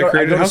 That's why I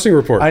created a housing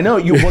report. I know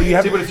you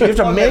have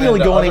to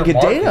manually go in and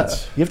get data.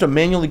 You have to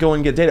manually go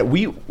and get data.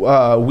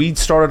 We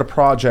started a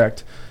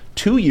project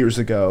 2 years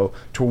ago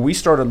to where we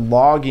started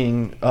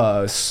logging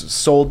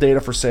sold data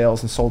for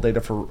sales and sold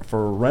data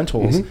for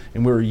rentals,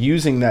 and we were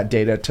using that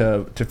data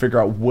to figure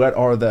out what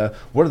are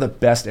the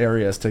best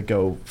areas to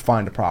go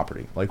find a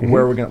property, like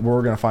where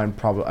we're gonna find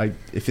probably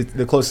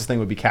the closest thing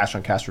would be cash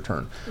on cash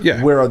return.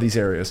 Yeah. Where are these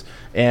areas?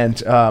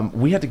 And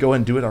we had to go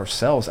and do it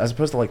ourselves, as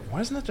opposed to like,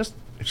 why isn't that just,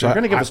 if you're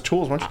gonna give us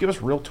tools, why don't you give us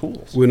real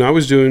tools? When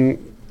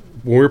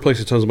we were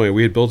placing tons of money,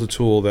 we had built a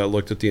tool that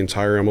looked at the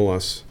entire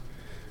MLS,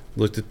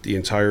 looked at the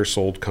entire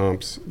sold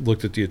comps,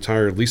 looked at the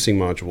entire leasing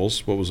modules,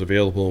 what was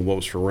available and what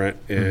was for rent,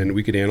 and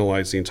we could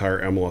analyze the entire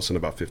MLS in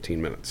about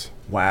 15 minutes.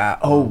 Wow.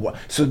 Oh,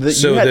 so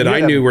I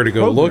knew where to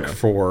go look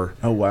for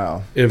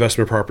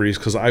investment properties,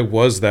 because I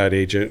was that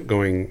agent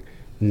going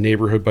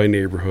neighborhood by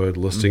neighborhood,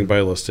 listing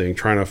by listing,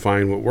 trying to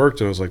find what worked,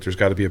 and I was like, there's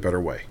got to be a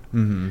better way.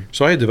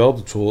 So I had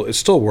developed a tool. It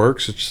still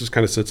works. It just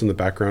kind of sits in the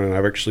background, and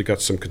I've actually got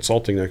some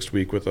consulting next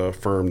week with a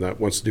firm that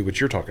wants to do what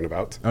you're talking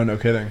about. Oh, no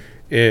kidding.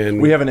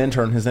 And we have an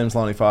intern. His name's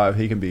Lonnie 5.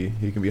 He can be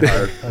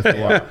hired.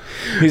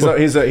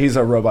 He's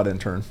a robot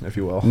intern, if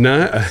you will.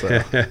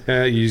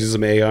 You use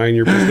some AI in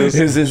your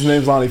business. His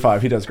name's Lonnie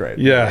 5. He does great.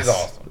 Yes. He's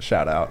awesome.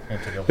 Shout out.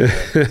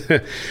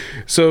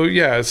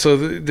 So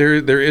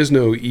there is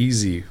no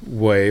easy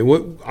way. I'm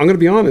going to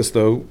be honest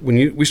though.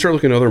 When we start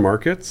looking at other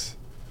markets,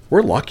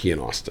 we're lucky in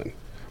Austin.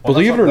 Well,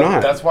 believe it or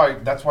not. That's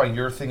why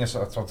your thing is.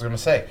 That's what I was going to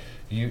say.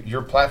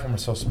 Your platform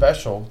is so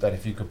special that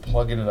if you could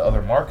plug it into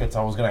other markets,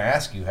 I was going to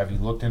ask you, have you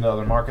looked into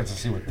other markets to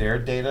see what their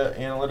data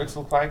analytics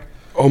look like?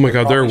 Oh my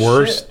God, they're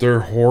worse. They're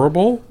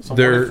horrible. So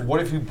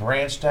what if you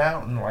branched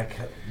out and like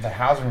the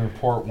housing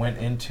report went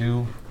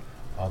into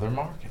other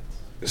markets?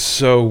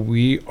 So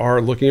we are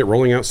looking at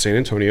rolling out San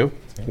Antonio.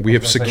 We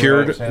have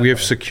secured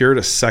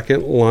a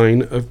second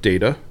line of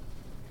data.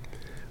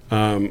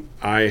 I'll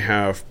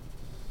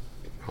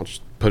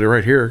just put it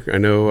right here. I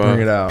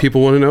know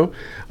people want to know.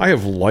 I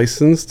have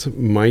licensed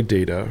my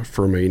data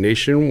from a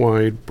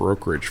nationwide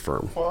brokerage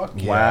firm. Fuck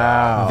yeah.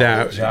 Wow.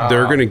 That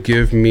they're going to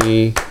give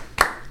me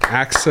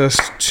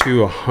access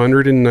to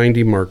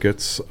 190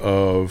 markets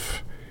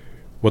of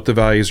what the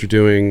values are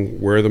doing,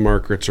 where the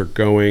markets are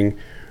going,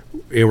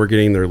 and we're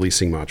getting their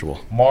leasing module.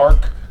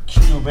 Mark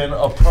Cuban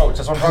approach.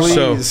 That's what I'm talking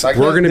about. So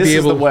we're going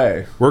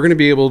to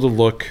be able to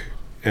look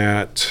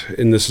at,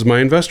 and this is my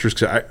investors,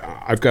 because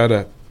I've got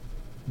a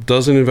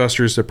dozen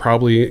investors that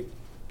probably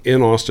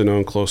in Austin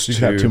own close to. You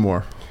have 2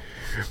 more.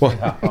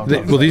 Well,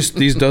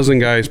 these dozen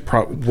guys.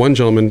 One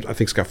gentleman I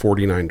think's got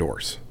 49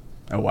 doors.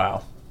 Oh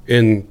wow!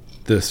 And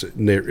this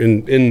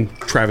in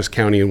Travis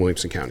County and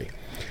Williamson County.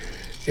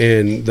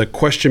 And the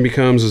question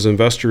becomes, as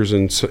investors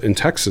in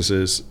Texas,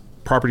 is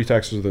property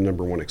taxes are the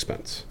number one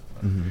expense.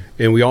 Mm-hmm.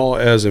 And we all,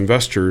 as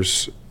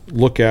investors,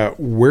 look at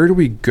where do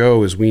we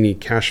go as we need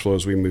cash flow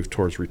as we move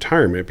towards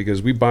retirement,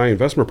 because we buy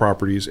investment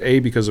properties,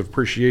 because of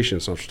appreciation in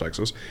Central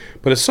Texas,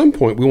 but at some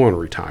point we want to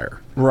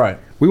retire. Right.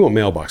 We want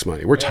mailbox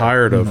money. We're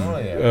tired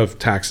of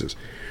taxes.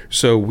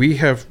 So we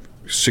have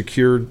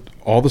secured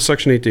all the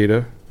Section 8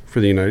 data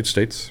for the United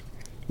States.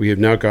 We have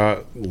now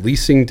got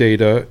leasing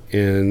data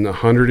in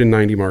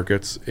 190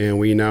 markets, and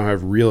we now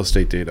have real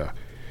estate data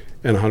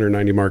in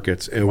 190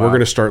 markets. And we're going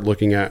to start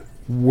looking at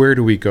where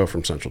do we go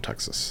from Central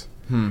Texas?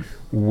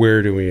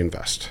 Where do we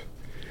invest?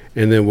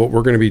 And then what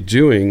we're going to be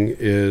doing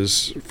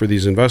is, for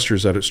these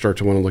investors that start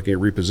to want to look at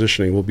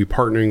repositioning, we'll be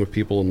partnering with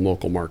people in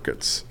local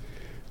markets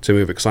to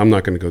move it, because I'm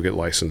not going to go get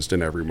licensed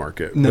in every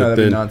market. No,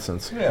 that'd be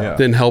nonsense. Yeah.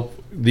 Then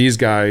help these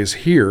guys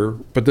here,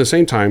 but at the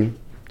same time,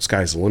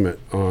 sky's the limit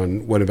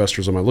on what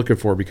investors am I looking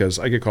for, because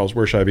I get calls,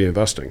 where should I be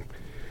investing?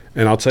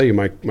 And I'll tell you,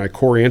 my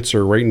core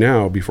answer right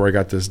now, before I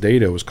got this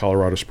data, was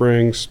Colorado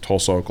Springs,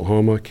 Tulsa,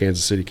 Oklahoma,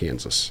 Kansas City,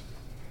 Kansas.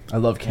 I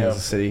love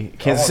Kansas City.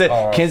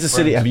 Kansas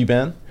City, have you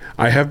been?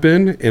 I have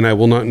been, and I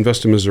will not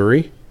invest in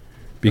Missouri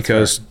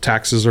because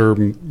taxes are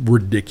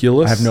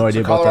ridiculous. I have no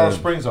idea about Colorado that.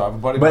 Springs,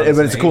 but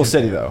it's a cool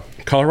city, though.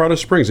 Colorado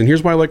Springs, and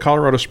here's why I like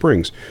Colorado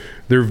Springs.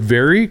 They're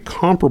very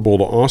comparable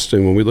to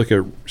Austin when we look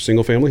at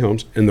single-family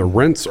homes, and the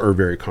rents are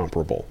very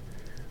comparable.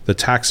 The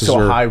taxes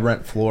are... So high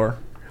rent floor?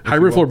 High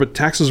rent floor, but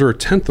taxes are a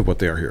tenth of what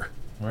they are here.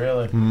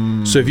 Really?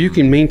 So if you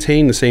can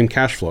maintain the same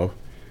cash flow,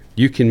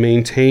 you can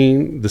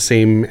maintain the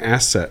same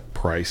asset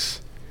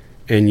price,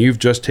 and you've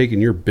just taken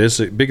your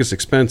biggest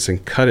expense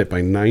and cut it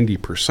by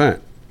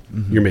 90%,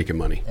 you're making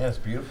money. Yeah, it's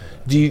beautiful.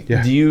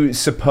 Do you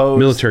suppose...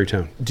 Military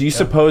town. Do you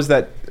suppose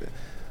that...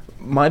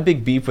 My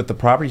big beef with the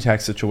property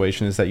tax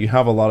situation is that you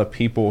have a lot of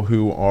people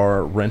who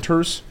are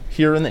renters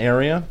here in the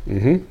area,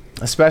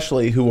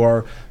 especially who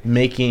are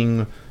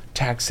making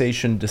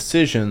taxation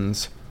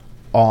decisions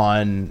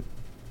on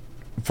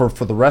for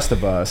the rest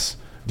of us.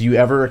 Do you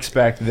ever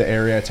expect the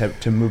area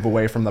to move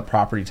away from the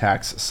property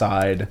tax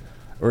side,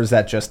 or is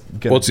that just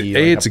going to be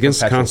it's against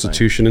the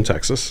Constitution in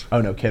Texas.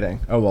 Oh, no kidding.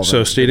 Oh, well.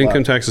 So state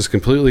income tax is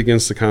completely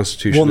against the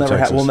Constitution in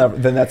Texas. We'll never.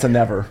 Then that's a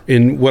never.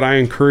 And what I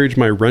encourage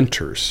my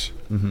renters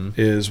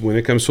is, when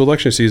it comes to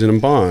election season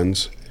and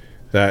bonds,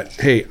 that,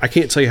 hey, I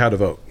can't tell you how to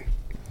vote,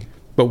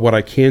 but what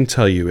I can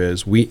tell you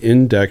is we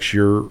index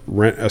your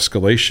rent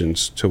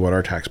escalations to what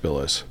our tax bill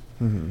is.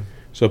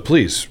 So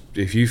please,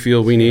 if you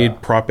feel we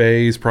need Prop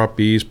A's, Prop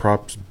B's,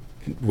 Props,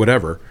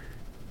 whatever,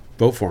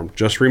 vote for them.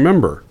 Just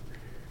remember,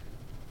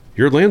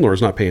 your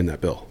landlord's not paying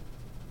that bill.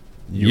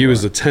 You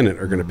as a tenant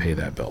are going to pay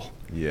that bill.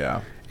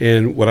 Yeah.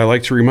 And what I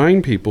like to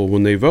remind people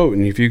when they vote,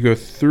 and if you go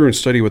through and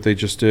study what they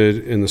just did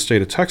in the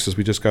state of Texas,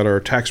 we just got our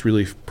tax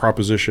relief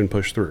proposition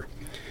pushed through.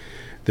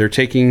 They're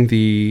taking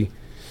the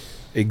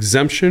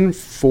exemption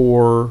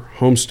for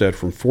homestead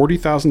from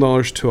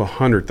 $40,000 to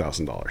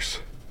 $100,000.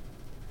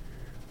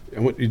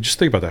 And you just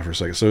think about that for a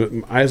second.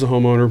 So I, as a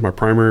homeowner, my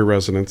primary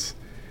residence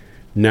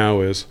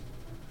now is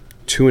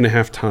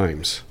 2.5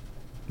 times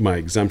my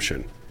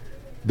exemption.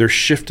 They're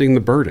shifting the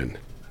burden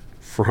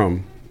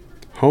from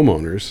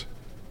homeowners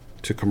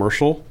to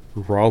commercial,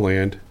 raw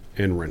land,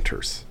 and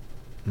renters.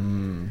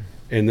 And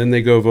then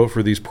they go vote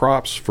for these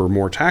props for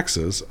more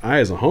taxes. I,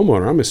 as a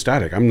homeowner, I'm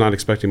ecstatic. I'm not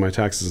expecting my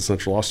taxes in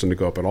Central Austin to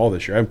go up at all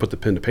this year. I haven't put the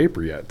pen to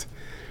paper yet.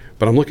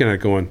 But I'm looking at it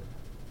going,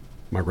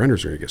 my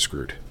renters are going to get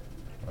screwed.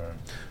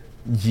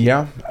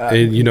 Yeah.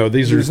 And,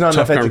 these there's are not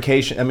enough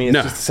education. I mean,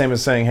 it's just the same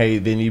as saying, hey,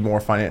 they need more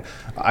finance.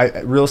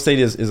 Real estate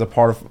is a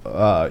part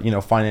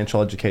of,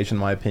 financial education,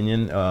 in my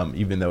opinion,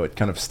 even though it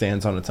kind of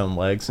stands on its own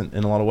legs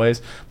in a lot of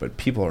ways. But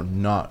people are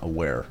not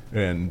aware,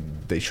 and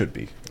they should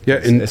be. Yeah,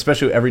 and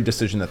especially every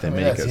decision that they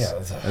make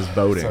as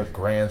voting. It's a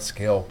grand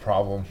scale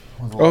problem.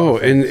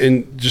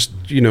 And just,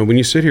 when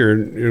you sit here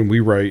and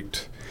we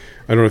write,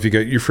 I don't know if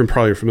you're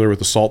probably familiar with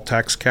the SALT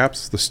tax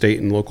caps, the state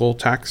and local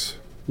tax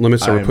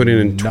limits that were put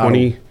in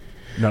 20...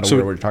 Not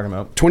aware what you're talking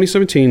about.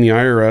 2017, the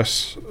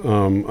IRS,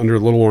 under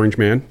Little Orange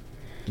Man,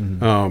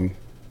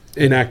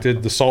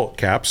 enacted the SALT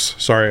caps.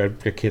 Sorry, I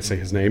can't say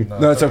his name.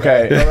 No, it's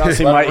okay.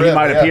 He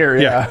might appear.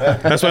 Yeah.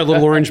 That's why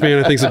Little Orange Man,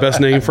 I think, is the best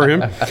name for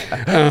him.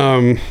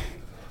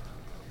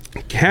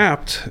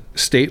 Capped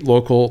state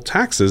local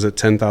taxes at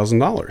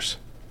 $10,000.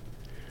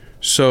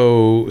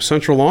 So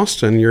Central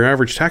Austin, your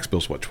average tax bill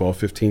is what,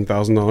 $12,000,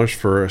 $15,000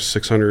 for a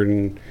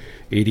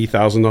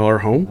 $680,000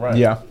 home? Right.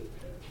 Yeah.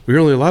 We're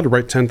only allowed to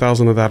write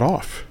 10,000 of that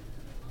off.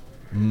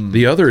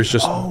 The other is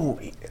just... I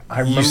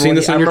remember. You've seen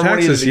this on your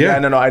taxes, yeah.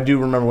 No, I do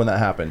remember when that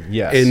happened.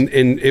 Yes.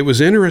 And it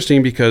was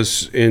interesting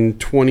because in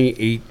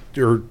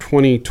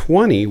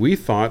 2020, we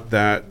thought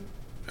that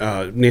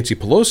Nancy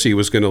Pelosi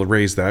was going to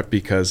raise that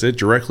because it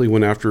directly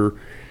went after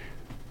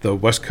the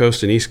West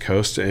Coast and East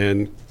Coast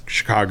and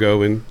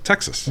Chicago and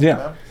Texas.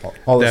 Yeah.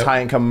 All those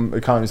high-income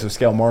economies of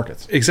scale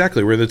markets.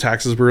 Exactly, where the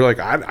taxes were like,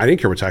 I didn't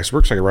care what taxes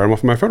were because I could write them off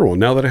of my federal.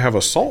 Now that I have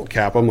a SALT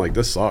cap, I'm like,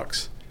 this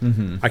sucks.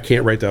 I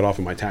can't write that off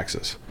of my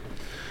taxes.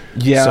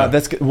 Yeah, So-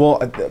 that's good.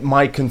 Well,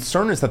 my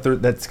concern is that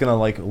that's going to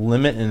like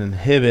limit and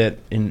inhibit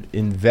in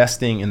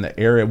investing in the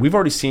area. We've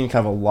already seen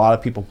kind of a lot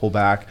of people pull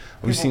back.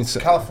 We've seen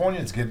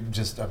Californians get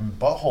just a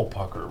butthole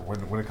pucker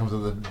when it comes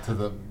to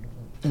the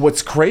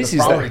what's crazy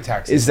the is property that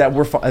taxes.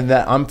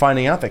 that I'm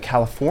finding out that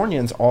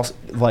Californians also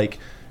like.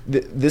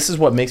 This is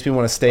what makes me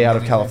want to stay out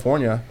of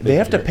California. They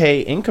have to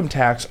pay income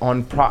tax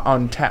on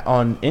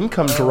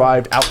income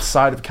derived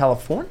outside of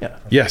California.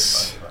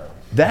 Yes.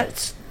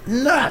 That's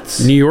nuts.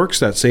 New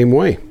York's that same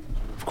way.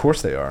 Of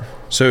course they are.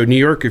 So New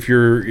York,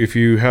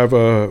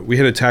 we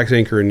had a tax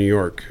anchor in New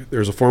York.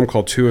 There's a form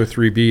called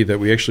 203B that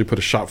we actually put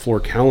a shop floor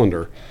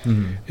calendar.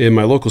 Mm-hmm. And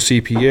my local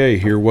CPA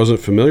here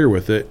wasn't familiar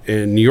with it,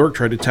 and New York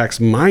tried to tax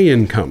my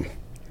income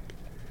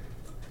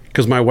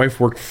because my wife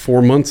worked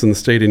 4 months in the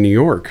state of New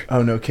York.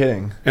 Oh, no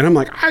kidding. And I'm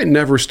like, I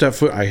never stepped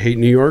foot. I hate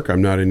New York.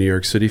 I'm not a New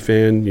York City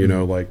fan. You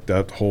know, like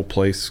that whole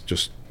place.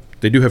 Just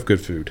they do have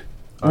good food.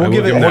 We'll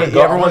give it.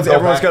 Everyone's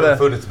got a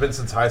food. It's been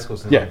since high school.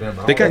 Since Yeah, I've been.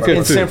 they got good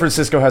And food. San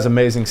Francisco has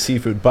amazing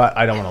seafood, but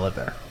I don't want to live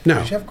there. No,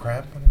 Did you have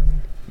crab? and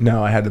everything?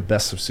 No, I had the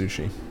best of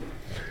sushi.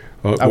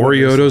 I went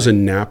Oriotos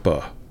and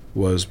Napa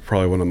was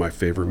probably one of my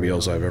favorite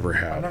meals I've ever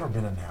I've had. never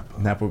been in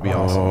Napa. That would be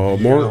awesome. Oh,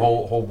 The more.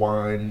 whole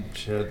wine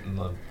shit and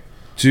the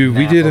Dude,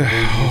 we Napa did.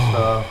 bougie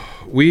stuff.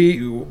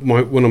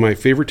 One of my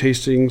favorite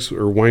tastings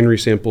or winery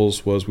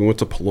samples was we went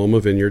to Paloma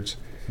Vineyards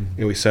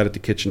and we sat at the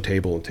kitchen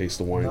table and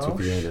tasted the wines No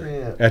with the owner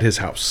shit. at his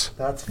house.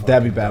 That's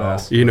That'd be fucking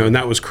badass. dope. You know, and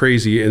that was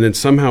crazy. And then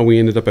somehow we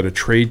ended up at a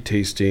trade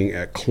tasting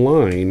at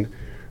Klein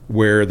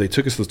where they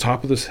took us to the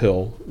top of this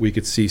hill. We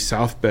could see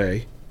South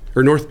Bay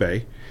or North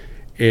Bay,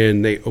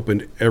 and they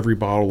opened every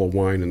bottle of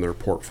wine in their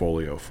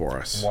portfolio for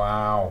us.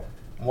 Wow.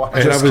 Wow.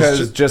 And I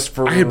was Just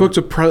for I had booked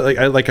a I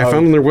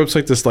found on their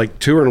website this like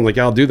tour, and I'm like,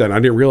 yeah, I'll do that. And I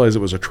didn't realize it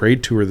was a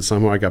trade tour that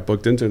somehow I got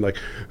booked into. And like,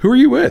 who are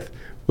you with?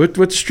 What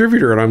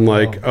distributor? And I'm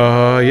like,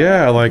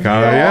 yeah,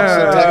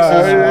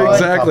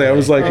 exactly. I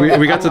was like,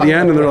 we got to the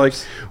end, and they're like,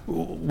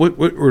 what?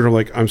 We're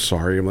like, I'm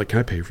sorry. I'm like, can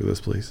I pay for this,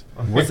 please?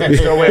 wait.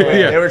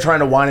 Yeah. They were trying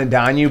to wine and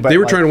dine you, but They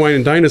were trying to wine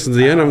and dine us, and at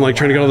the end, I'm like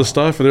trying to get all this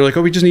stuff, and they're like,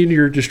 "Oh, we just need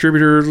your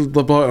distributor."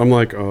 Blah blah. I'm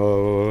like,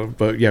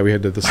 but yeah, we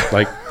had this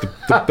like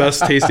the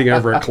best tasting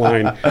ever at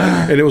Klein,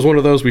 and it was one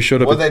of those. We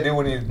showed up. What did they do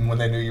when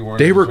they knew you weren't?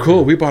 They a were distributor?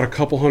 cool. We bought a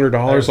couple $100,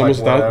 like,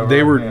 almost whatever,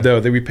 they were yeah. no,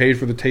 we paid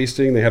for the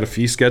tasting. They had a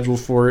fee schedule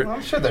for it,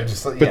 I'm sure they're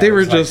just. but they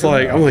were just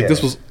like, I'm like,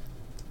 this was.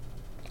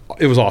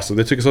 It was awesome.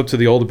 They took us up to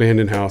the old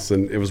abandoned house,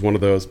 and it was one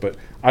of those. But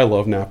I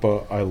love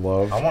Napa. I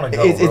want to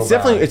go. it's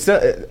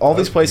definitely all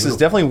these places beautiful.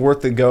 definitely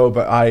worth the go.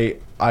 But I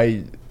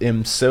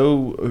am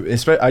so.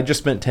 I just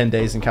spent 10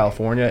 days in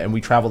California, and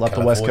we traveled up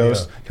the West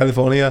Coast,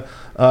 California.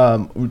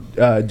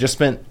 Just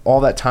spent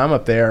all that time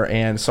up there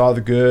and saw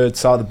the good,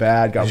 saw the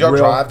bad. Got Did y'all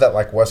drive that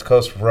like West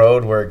Coast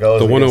road where it goes?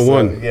 The against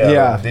 101.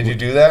 Yeah. Did you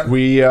do that?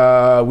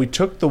 We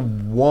took the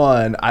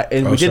one,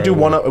 we did do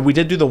sorry, one. We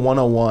did do the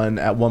 101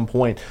 at one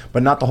point,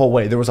 but not the whole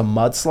way. There was a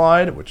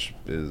mudslide, which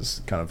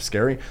is kind of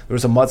scary. There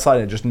was a mudslide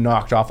and it just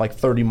knocked off like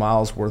 30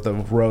 miles worth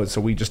of road.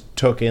 So we just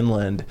took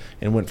inland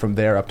and went from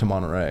there up to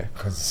Monterey.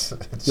 Because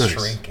it's Nice.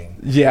 shrinking.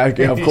 Yeah,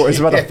 of course, it's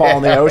about to fall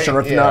in the ocean, or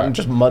if Yeah. not,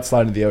 just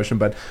mudslide into the ocean.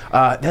 But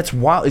that's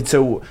wild.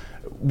 So,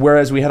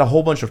 whereas we had a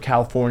whole bunch of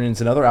Californians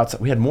and other outside,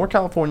 we had more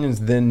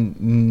Californians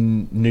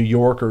than New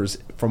Yorkers,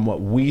 from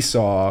what we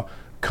saw,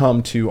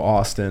 come to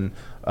Austin.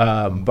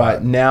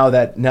 But now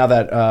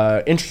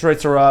that interest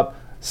rates are up,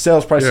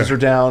 sales prices Yeah. are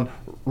down,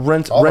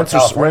 rents All the are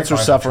California clients are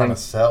suffering. trying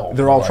to sell.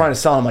 They're all Like- trying to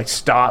sell. I'm like,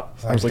 stop.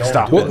 I was like, don't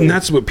stop. do Well, it. and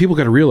that's what people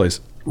got to realize.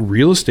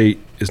 Real estate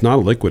is not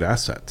a liquid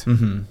asset.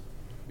 Mm-hmm.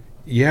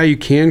 Yeah, you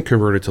can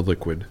convert it to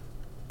liquid,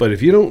 but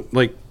if you don't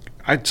like,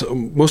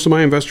 most of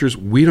my investors,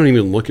 we don't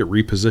even look at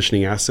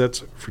repositioning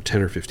assets for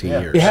 10 or 15 Yeah.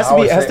 years. It has to I be.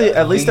 would It has say to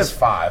at least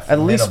five. At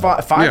least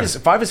minimum. five. Yeah.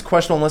 Five is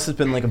questionable unless it's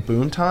been like a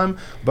boom time.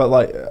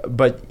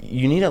 But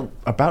you need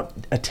about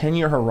a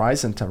 10-year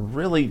horizon to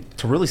really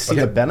see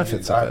the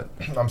benefits of it.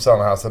 I'm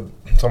selling a house that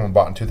someone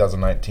bought in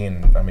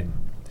 2019. I mean,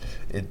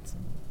 it's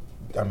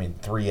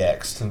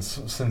 3x since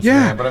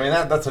Yeah. then. But I mean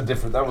that's a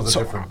different. That was a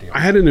different deal.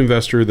 I had an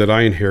investor that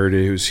I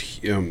inherited who's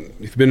if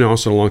you've been in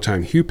Austin a long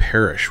time. Hugh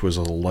Parrish was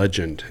a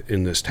legend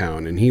in this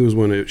town, and she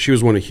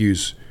was one of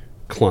Hugh's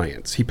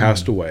clients. He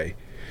passed away.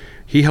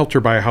 He helped her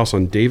buy a house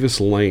on Davis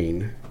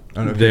Lane,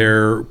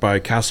 there by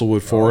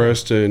Castlewood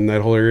Forest and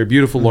that whole area.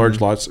 Beautiful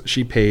large lots.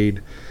 She paid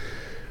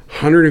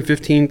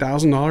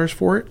 $115,000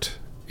 for it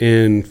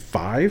in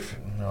 5,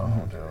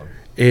 No, dude.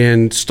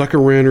 and stuck a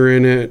renter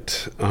in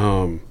it.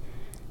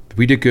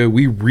 We did good.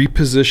 We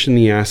repositioned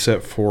the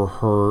asset for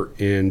her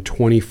in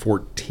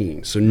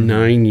 2014, so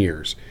 9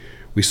 years.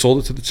 We sold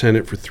it to the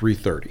tenant for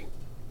 $330.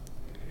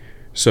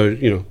 So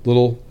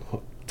little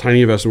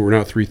tiny investment. We're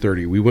now at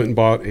 $330. We went and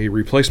bought a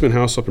replacement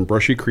house up in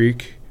Brushy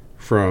Creek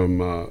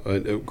from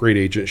a great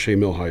agent, Shay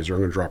Milheiser. I'm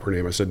going to drop her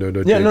name. I said no.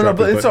 Yeah, no,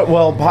 but it's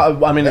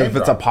I mean, if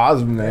it's a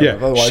positive name, yeah.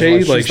 otherwise,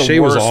 Shay, she's the Shay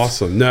was worst.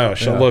 awesome. No,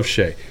 I love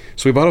Shay.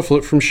 So we bought a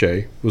flip from Shay.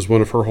 It was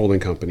one of her holding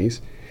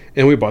companies,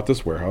 and we bought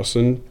this warehouse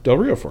in Del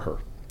Rio for her.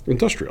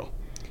 Industrial.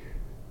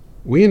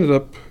 We ended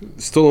up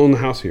still owning the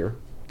house here.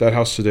 That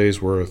house today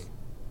is worth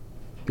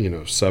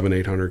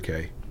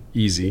 $700-800K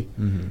easy.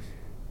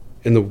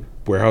 In the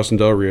warehouse in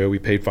Del Rio, we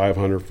paid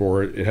 $500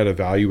 for it. It had a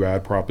value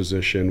add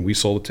proposition. We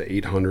sold it to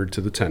 $800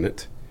 to the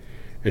tenant,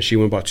 and she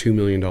went about $2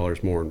 million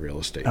more in real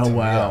estate. Oh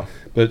wow!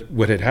 But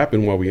what had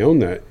happened while we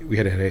owned that, we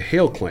had a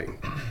hail claim,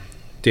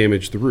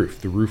 damaged the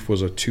roof. The roof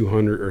was a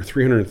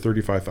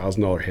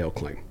 $335,000 hail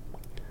claim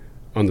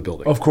on the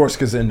building. Of course,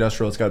 because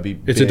industrial, it's got to be.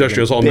 It's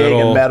industrial, it's all big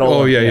metal. And metal.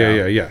 Oh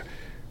yeah.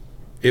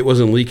 It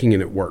wasn't leaking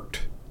and it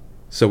worked,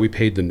 so we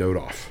paid the note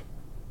off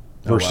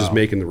versus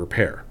making the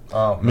repair.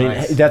 Oh, I mean,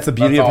 that's the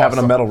beauty of having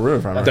a metal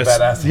roof. That's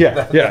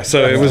badass. Yeah.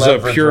 So it was a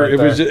pure. Right it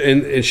was,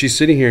 and she's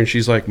sitting here and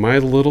she's like, my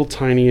little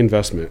tiny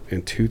investment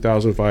in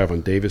 2005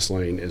 on Davis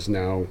Lane is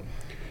now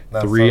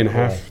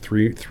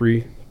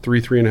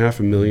 $3.5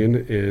 million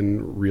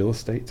in real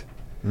estate.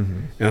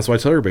 And that's why I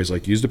tell everybody,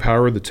 like, use the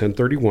power of the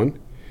 1031,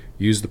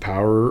 use the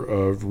power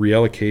of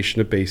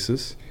reallocation of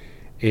basis,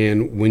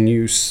 and when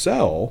you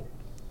sell,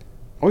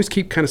 always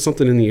keep kind of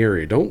something in the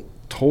area. Don't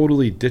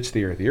totally ditch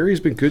the area. The area's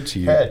been good to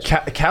you.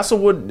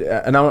 Castlewood,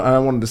 and I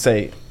wanted to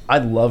say, I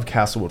love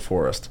Castlewood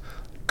Forest.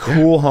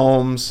 Cool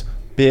homes,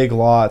 big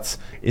lots.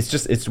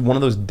 It's one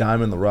of those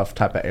diamond in the rough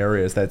type of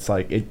areas that's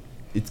like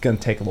it's going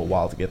to take a little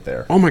while to get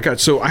there. Oh my God!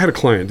 So I had a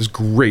client. This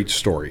great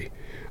story.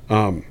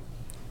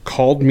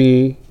 Called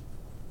me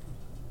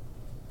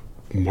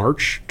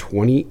March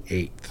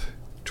 28th,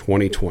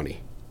 2020.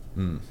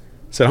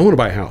 Said, I want to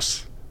buy a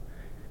house,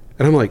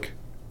 and I'm like,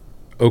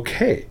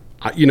 okay.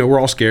 We're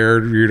all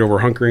scared. We're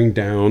hunkering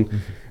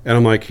down. And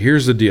I'm like,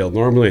 here's the deal.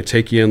 Normally I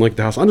take you in like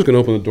the house. I'm just going to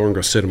open the door and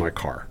go sit in my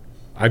car.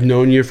 I've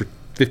known you for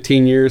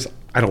 15 years.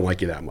 I don't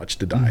like you that much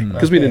to die.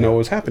 Because we didn't know what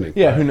was happening.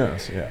 Yeah, who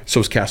knows? Yeah. So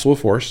it's Castlewood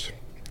Forest.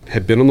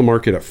 Had been on the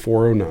market at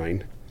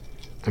 409.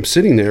 I'm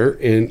sitting there,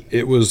 and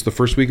it was the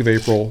first week of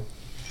April.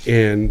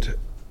 And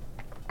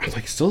I'm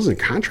like, still isn't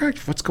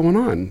contract? What's going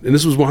on? And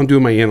this was while I'm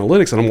doing my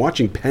analytics, and I'm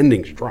watching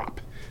pendings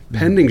drop.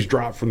 Pendings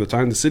drop from the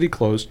time the city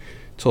closed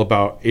till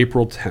about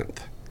April 10th.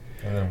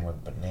 And then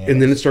went bananas. And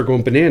then it started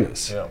going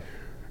bananas. Yeah.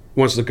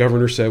 Once the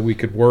governor said we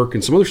could work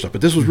and some other stuff.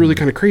 But this was really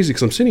kind of crazy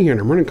because I'm sitting here and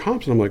I'm running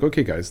comps and I'm like,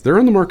 okay, guys, they're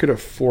on the market at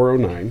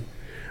 409.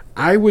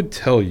 I would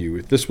tell you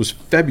if this was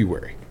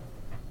February,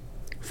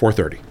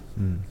 430.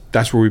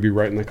 That's where we'd be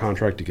writing the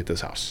contract to get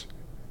this house.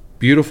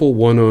 Beautiful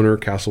one owner,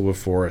 Castlewood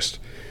Forest.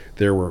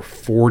 There were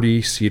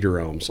 40 cedar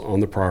elms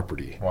on the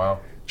property. Wow.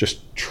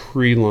 Just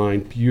tree line,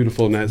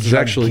 beautiful. And that's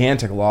actually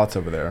gigantic lots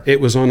over there. It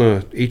was on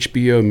a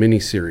HBO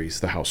miniseries,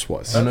 the house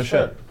was. No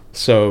shit.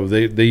 So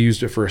they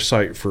used it for a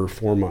site for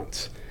 4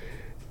 months.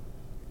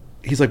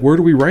 He's like, where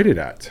do we write it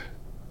at?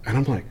 And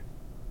I'm like,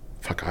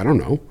 fuck, I don't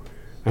know.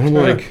 And I'm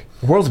like,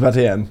 the world's about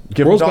to end.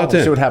 Give world's it about to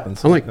end. See what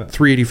happens. I'm like,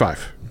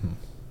 385.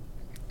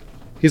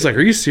 He's like,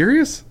 are you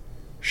serious?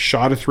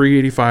 Shot a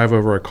 385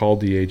 over. I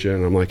called the agent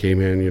and I'm like, hey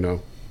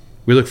man,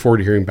 we look forward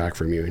to hearing back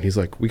from you. And he's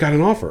like, we got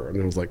an offer.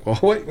 And I was like, well,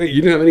 wait,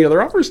 you didn't have any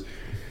other offers?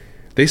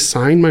 They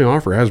signed my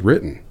offer as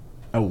written.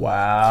 Oh,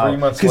 wow. 3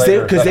 months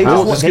later. Because they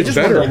just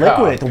wanted to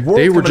liquidate. The world's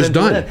they were just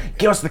done.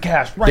 Give us the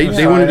cash.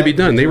 They wanted to be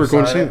done. They were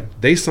going to say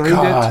they signed it.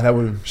 That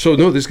would... So,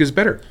 no, this gets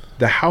better.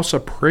 The house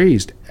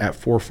appraised at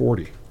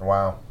 440.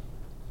 Wow.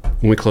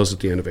 When we closed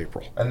at the end of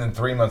April. And then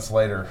 3 months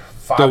later,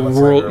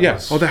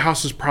 the the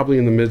house is probably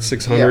in the mid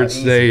 600s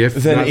today. If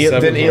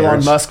then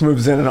Elon Musk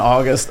moves in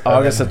August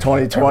of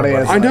 2020.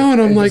 I know,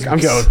 and I'm like,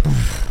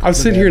 I'm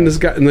sitting here, and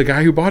the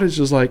guy who bought it is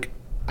just like,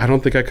 I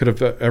don't think I could have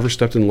ever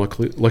stepped in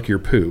luckier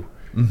poo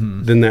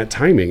than that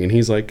timing. And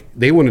he's like,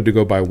 they wanted to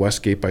go by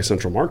Westgate by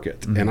Central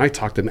Market, and I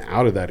talked them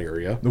out of that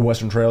area, the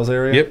Western Trails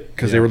area. Yep,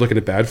 because they were looking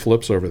at bad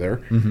flips over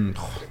there. And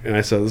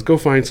I said, let's go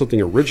find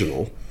something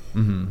original.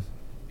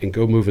 And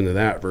go move into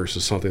that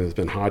versus something that's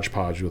been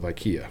hodgepodge with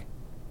IKEA.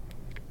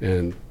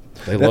 And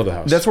they love the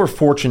house. That's where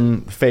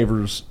fortune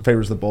favors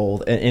the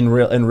bold in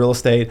real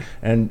estate.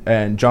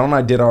 And John and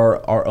I did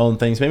our own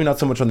things. Maybe not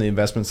so much on the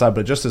investment side,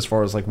 but just as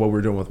far as like what we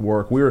were doing with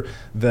work.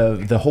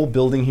 The whole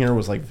building here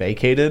was like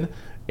vacated.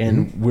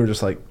 And we were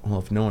just like, well,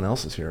 if no one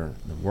else is here,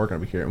 then we're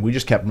going to be here. And we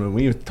just kept moving.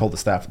 We told the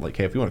staff, like,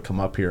 hey, if you want to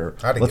come up here,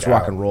 let's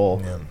rock and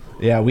roll.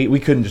 Yeah, we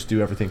couldn't just do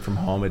everything from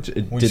home. It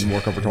didn't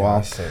work over a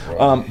while.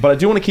 But I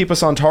do want to keep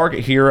us on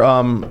target here.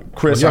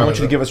 Chris, I want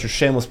you to give us your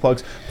shameless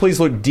plugs. Please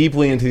look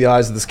deeply into the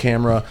eyes of this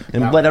camera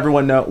and let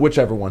everyone know,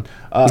 whichever one,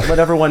 let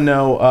everyone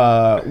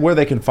know where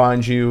they can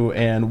find you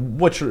and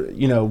what's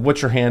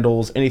your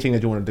handles, anything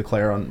that you want to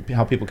declare on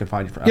how people can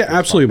find you. Yeah,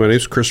 absolutely. My name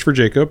is Christopher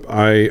Jacob.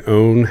 I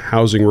own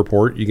Housing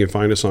Report. You can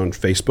find us on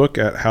Facebook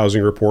at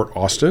Housing Report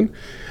Austin.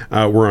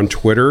 We're on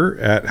Twitter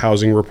at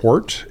Housing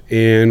Report,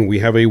 and we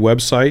have a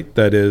website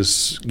that is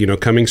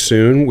coming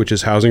soon, which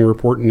is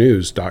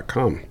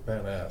housingreportnews.com.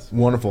 Badass.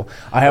 Wonderful.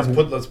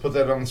 Let's put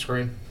that on the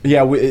screen.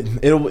 Yeah,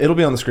 it'll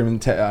be on the screen.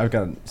 I've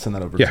got to send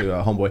that over to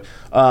Homeboy.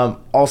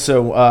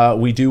 Also,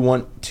 we do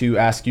want to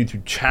ask you to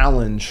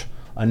challenge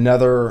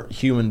another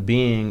human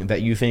being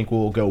that you think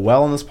will go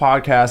well on this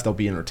podcast, they'll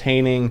be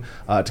entertaining,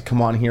 to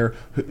come on here,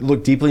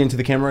 look deeply into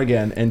the camera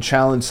again, and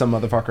challenge some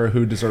motherfucker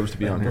who deserves to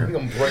be on here.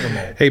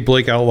 Hey,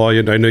 Blake Outlaw,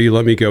 I know you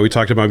let me go. We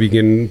talked about me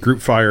getting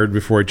group fired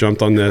before I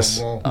jumped on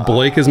this.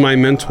 Blake is my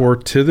mentor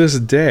to this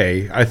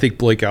day. I think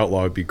Blake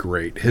Outlaw would be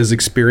great. His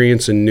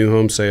experience in new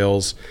home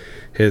sales,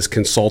 his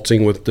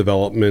consulting with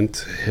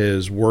development,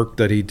 his work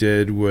that he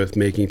did with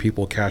making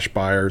people cash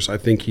buyers, I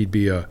think he'd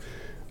be a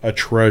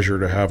treasure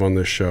to have on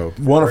this show.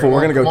 Wonderful.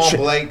 We're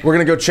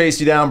gonna go chase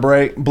you down,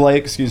 Blake.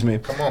 Excuse me.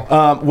 Come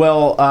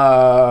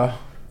on.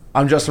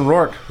 I'm Justin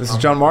Rourke. This is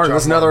John Martin.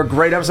 This is another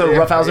great episode of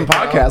Roughhousing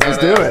Podcast. Let's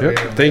do it.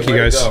 Yep. Thank you,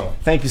 guys.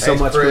 Thank you so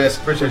much, Chris.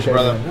 Appreciate you,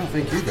 brother. No,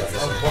 thank you,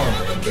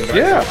 guys.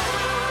 Yeah.